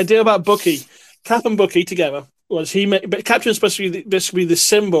 and the idea about Bucky, Cap and Bucky together was but Captain was supposed to be basically the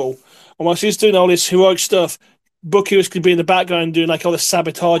symbol, and whilst he's doing all this heroic stuff, Bucky was going to be in the background doing like all the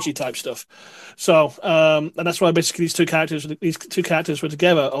sabotagey type stuff. So, and that's why basically these two characters were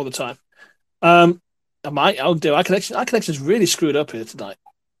together all the time. Our connection's really screwed up here tonight.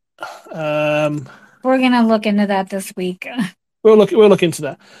 We're going to look into that this week. We'll look into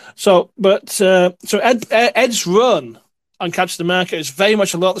that. So Ed's run on Captain America is very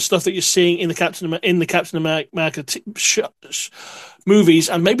much a lot of the stuff that you're seeing in the Captain America movies,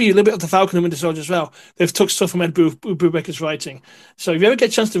 and maybe a little bit of the Falcon and Winter Soldier as well. They've took stuff from Ed Brubaker's writing. So if you ever get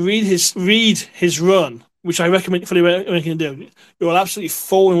a chance to read his run, which I fully recommend you do, you will absolutely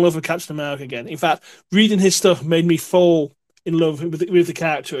fall in love with Captain America again. In fact, reading his stuff made me fall in love with the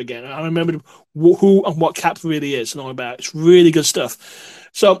character again. I remembered who and what Cap really is and all about. It's really good stuff.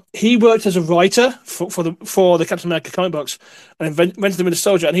 So he worked as a writer for the Captain America comic books and invented the Winter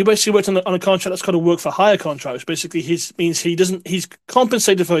Soldier. And he basically worked on a contract that's called a work for hire contract, which basically means he's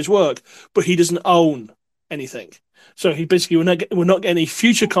compensated for his work, but he doesn't own anything. So he basically will not get any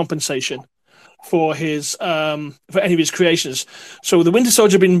future compensation for for any of his creations. So the Winter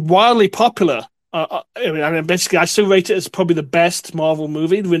Soldier has been wildly popular. Basically, I still rate it as probably the best Marvel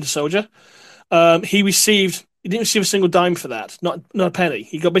movie, The Winter Soldier. He didn't receive a single dime for that, not a penny.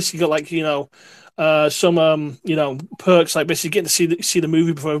 He basically got like some perks, like basically getting to see the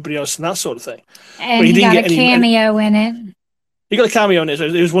movie before everybody else and that sort of thing. And But he didn't got get a cameo in it. He got a cameo in it.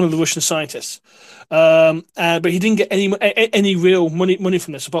 He was one of the Russian scientists, but he didn't get any real money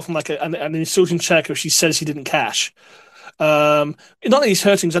from this, apart from like an insulting check which he says he didn't cash. Not that he's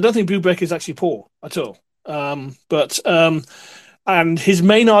hurting, because I don't think Brubaker is actually poor at all. And his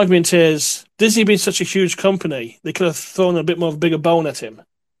main argument is Disney being such a huge company, they could have thrown a bit more of a bigger bone at him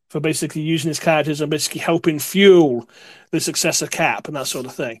for basically using his characters and basically helping fuel the success of Cap and that sort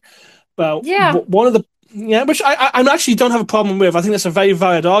of thing. Well, Yeah. one of the which I actually don't have a problem with. I think that's a very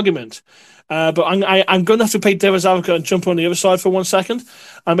valid argument. But I'm going to have to play devil's advocate and jump on the other side for 1 second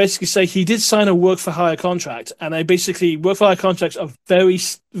and basically say he did sign a work for hire contract, and they basically work for hire contracts are very,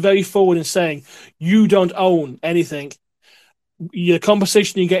 very forward in saying you don't own anything. The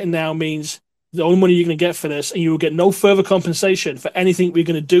compensation you're getting now means the only money you're going to get for this, and you will get no further compensation for anything we're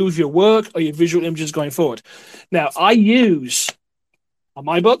going to do with your work or your visual images going forward. Now, I use on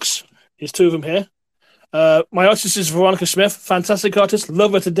my books, there's two of them here. My artist is Veronica Smith, fantastic artist,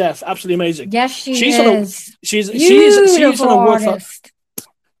 love her to death, absolutely amazing. Yes, she's on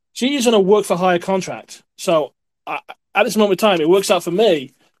a work for hire contract. So at this moment in time, it works out for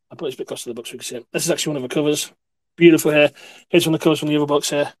me. I put this bit close to the books so we can see it. This is actually one of the covers. Beautiful here. Here's one of the covers from the other books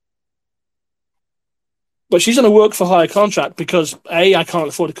here. But she's on a work for hire contract because I can't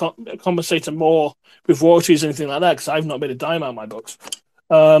afford to compensate her more with royalties or anything like that because I've not made a dime out of my books.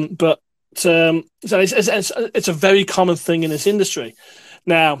 So it's a very common thing in this industry.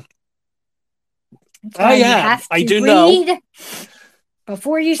 Now, I do know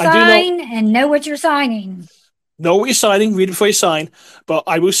before you sign and know what you're signing. Know what you're signing, read it before you sign. But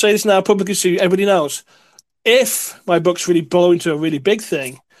I will say this now publicly so everybody knows. If my books really blow into a really big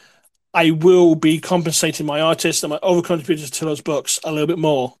thing, I will be compensating my artists and my other contributors to those books a little bit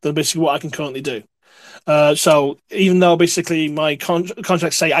more than basically what I can currently do. So even though basically my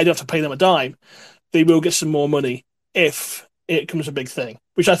contracts say I don't have to pay them a dime, they will get some more money if it becomes a big thing,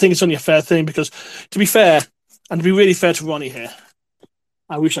 which I think is only a fair thing because, to be fair, and to be really fair to Ronnie here,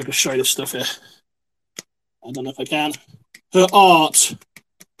 I wish I could show you this stuff here. I don't know if I can. Her art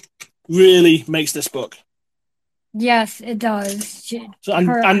really makes this book. Yes, it does.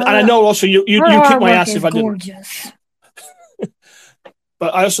 And I know also you kick my ass if I didn't. Gorgeous.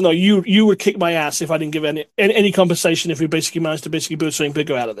 But I also know you would kick my ass if I didn't give any compensation if we basically managed to basically build something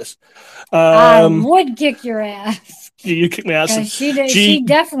bigger out of this. I Um, would kick your ass. you kick my ass. And Because she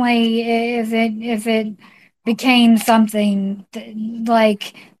definitely, if it became something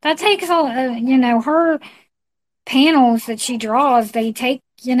like that takes all, her panels that she draws, they take,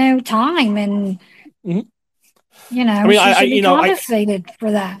 time, and Mhm. I mean, she should be compensated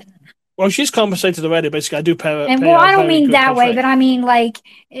for that. well, she's compensated already. Basically, I do And pay well, her I don't very mean good that way, compensation. but I mean like,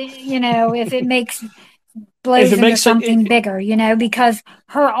 if it If blows it into makes something bigger, because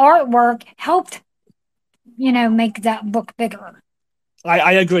her artwork helped, make that book bigger.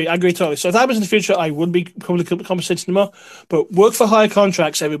 I agree. I agree totally. So if that was in the future, I would be probably compensating more. But work for hire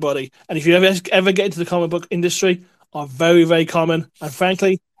contracts, everybody. And if you ever get into the comic book industry, are very very common. And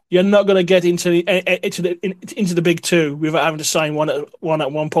frankly, you're not going to get into the big two without having to sign one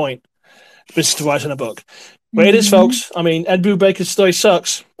at one point. Just to write in a book. But it is, Hmm. folks. I mean, Ed Brubaker's story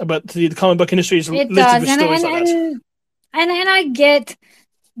sucks, but the comic book industry is It littered does, with and stories and like that. and I get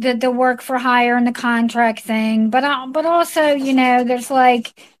the work for hire and the contract thing, but also, there's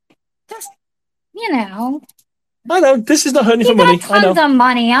like, just, you know I know this is not hurting you for got money. I tons know. of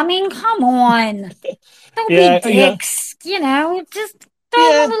money. I mean, come on, don't be Yeah, dicks. Just throw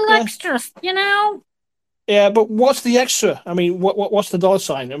them a yeah, little yeah. extras. Yeah, but what's the extra? I mean, what's the dollar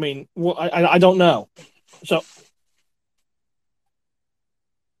sign? I mean, I don't know. So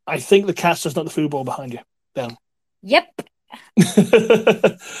I think the cast is not the football behind you. Down. Yep,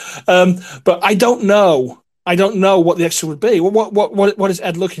 But I don't know. I don't know what the extra would be. What is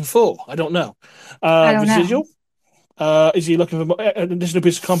Ed looking for? I don't know. I don't know. Residual? Is he looking for an additional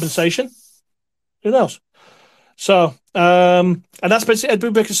piece of compensation? Who knows? So, and that's basically Ed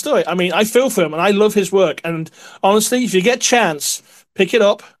Brubaker's story. I mean, I feel for him and I love his work. And honestly, if you get a chance, pick it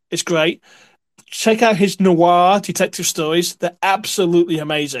up. It's great. Check out his noir detective stories. They're absolutely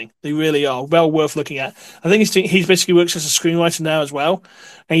amazing. They really are. Well worth looking at. I think he's basically works as a screenwriter now as well.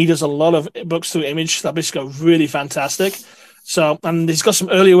 And he does a lot of books through Image that basically are really fantastic. So, and he's got some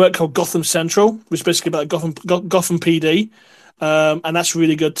earlier work called Gotham Central, which is basically about Gotham PD. And that's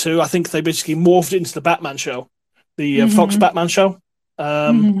really good too. I think they basically morphed it into the Batman show, the Fox Hmm. Batman show.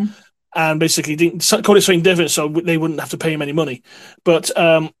 Um, Hmm. and basically didn't call it something different so they wouldn't have to pay him any money. But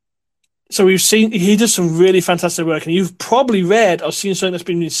so we've seen he does some really fantastic work, and you've probably read or seen something that's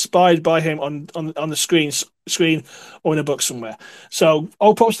been inspired by him on the screen or in a book somewhere. So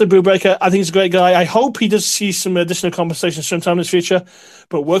all props to Brubaker. I think he's a great guy. I hope he does see some additional conversations sometime in the future.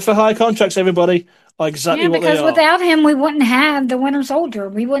 But work for hire contracts, everybody, are exactly Yeah, what they because are. without him, we wouldn't have the Winter Soldier.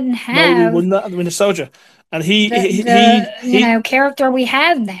 We wouldn't No, we have would not have been a soldier. And the character we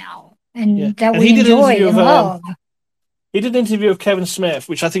have now, yeah, and that and we he did an enjoy interview of and love. He did an interview of Kevin Smith,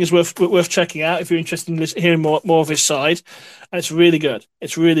 which I think is worth checking out if you're interested in hearing more of his side, and it's really good.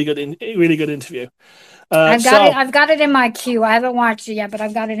 It's really good interview. So I've got it in my queue. I haven't watched it yet, but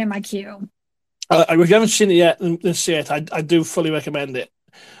I've got it in my queue. if you haven't seen it yet, then see it. I do fully recommend it.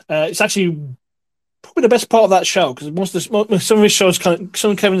 It's actually probably the best part of that show because some of his shows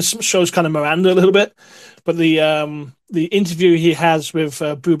some of Kevin's shows kind of Miranda a little bit, but the interview he has with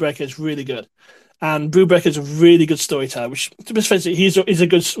Brubaker is really good. And Brubaker is a really good storyteller, which, to be fair, he's a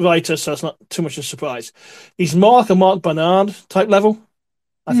good writer, so it's not too much of a surprise. He's more like a Mark Bernard type level,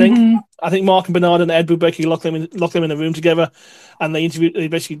 I think. Hmm. I think Mark and Bernard and Ed Brubaker lock them in a room together, and they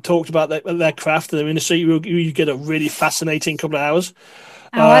basically talked about their craft and their industry. You get a really fascinating couple of hours.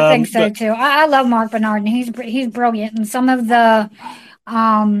 Oh, I think so But too. I love Mark Bernard, and he's brilliant. And some of the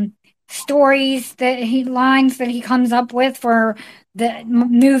um, stories lines that he comes up with for the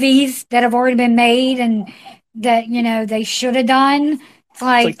movies that have already been made and that they should have done. It's it's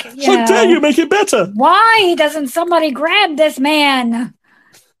like, like, how dare you make it better? why doesn't somebody grab this man?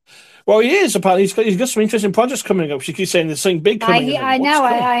 Well, he is apparently. He's got some interesting projects coming up. She keeps saying there's something big coming. It's like, I what's know.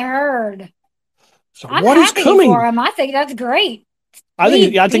 coming? I heard. So I'm what is happy for coming? him. I think that's great. I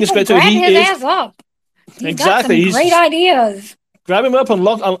think it's People great too. grab He his is ass up. He's got exactly. some great He's ideas. grab him up and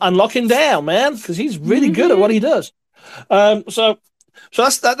lock him down, man, because he's really good at Hmm. what he does. So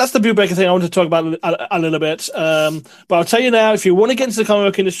that's the Brubaker thing I want to talk about a little bit. But I'll tell you now, if you want to get into the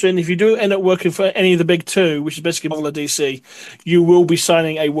comic book industry, and if you do end up working for any of the big two, which is basically Marvel or DC, you will be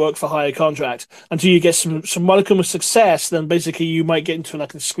signing a work for hire contract until you get some modicum of success. Then basically you might get into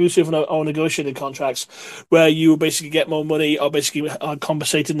like exclusive or negotiated contracts where you will basically get more money or basically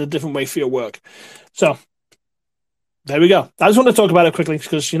compensated in a different way for your work. So there we go. I just want to talk about it quickly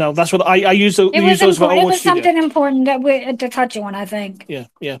because that's what I use. Use those for It Oldwood was Studio. something important to touch on, I think. Yeah.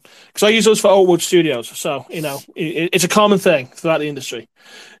 Because I use those for Oldwood Studios, so it's a common thing throughout the industry.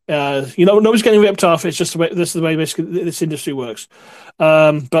 Nobody's getting ripped off. It's just the way this is the way basically this industry works.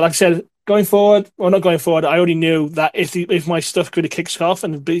 But like I said, going forward, or not going forward, I already knew that if my stuff really kicks off,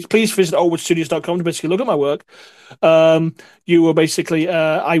 and please visit oldwoodstudios.com to basically look at my work. You will basically,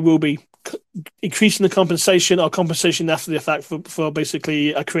 I will be increasing the compensation after the fact for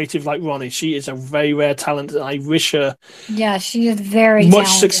basically a creative like Ronnie. She is a very rare talent, and I wish her she is very much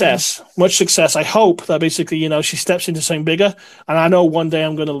talented. success. I hope that basically she steps into something bigger, and I know one day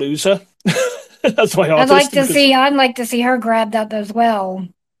I'm going to lose her. That's my artist. I'd like to see her grabbed up as well.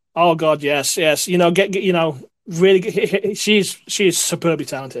 Oh God, yes. Really, she is superbly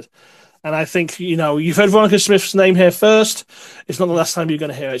talented. And I think you've heard Veronica Smith's name here first. It's not the last time you're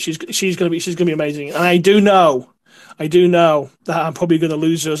going to hear it. She's going to be amazing. And I do know that I'm probably going to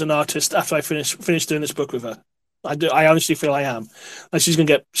lose her as an artist after I finish doing this book with her. I honestly feel I am. And she's going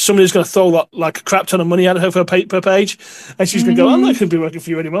to get somebody's going to throw like a crap ton of money at her per page, and she's going to go, "I'm not going to be working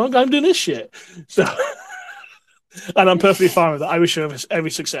for you anymore. I'm doing this shit." So, and I'm perfectly fine with that. I wish her every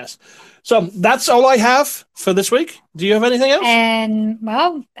success. So that's all I have for this week. Do you have anything else? And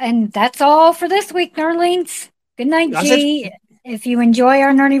that's all for this week, nerdlings. Good night, That's G. it. If you enjoy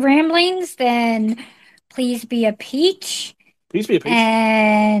our nerdy ramblings, then please be a peach. Please be a peach.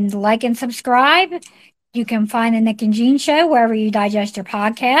 And like and subscribe. You can find the Nick and Jean Show wherever you digest your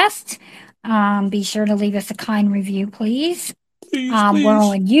podcast. Be sure to leave us a kind review, please. Please. We're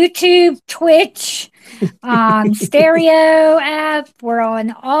on YouTube, Twitch, stereo app. We're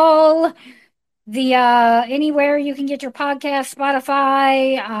on all the anywhere you can get your podcast,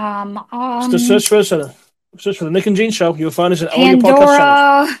 Spotify. Just search for the Nick and Jean Show. You'll find us at all your Pandora. podcast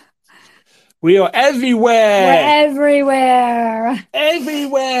channels. We are everywhere. We're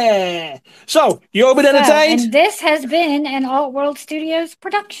everywhere. So you all been entertained? And this has been an Alt World Studios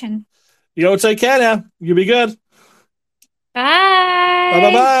production. You all take care now. You be good. Bye.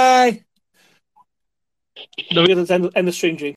 Bye. Don't forget to end the stream, G.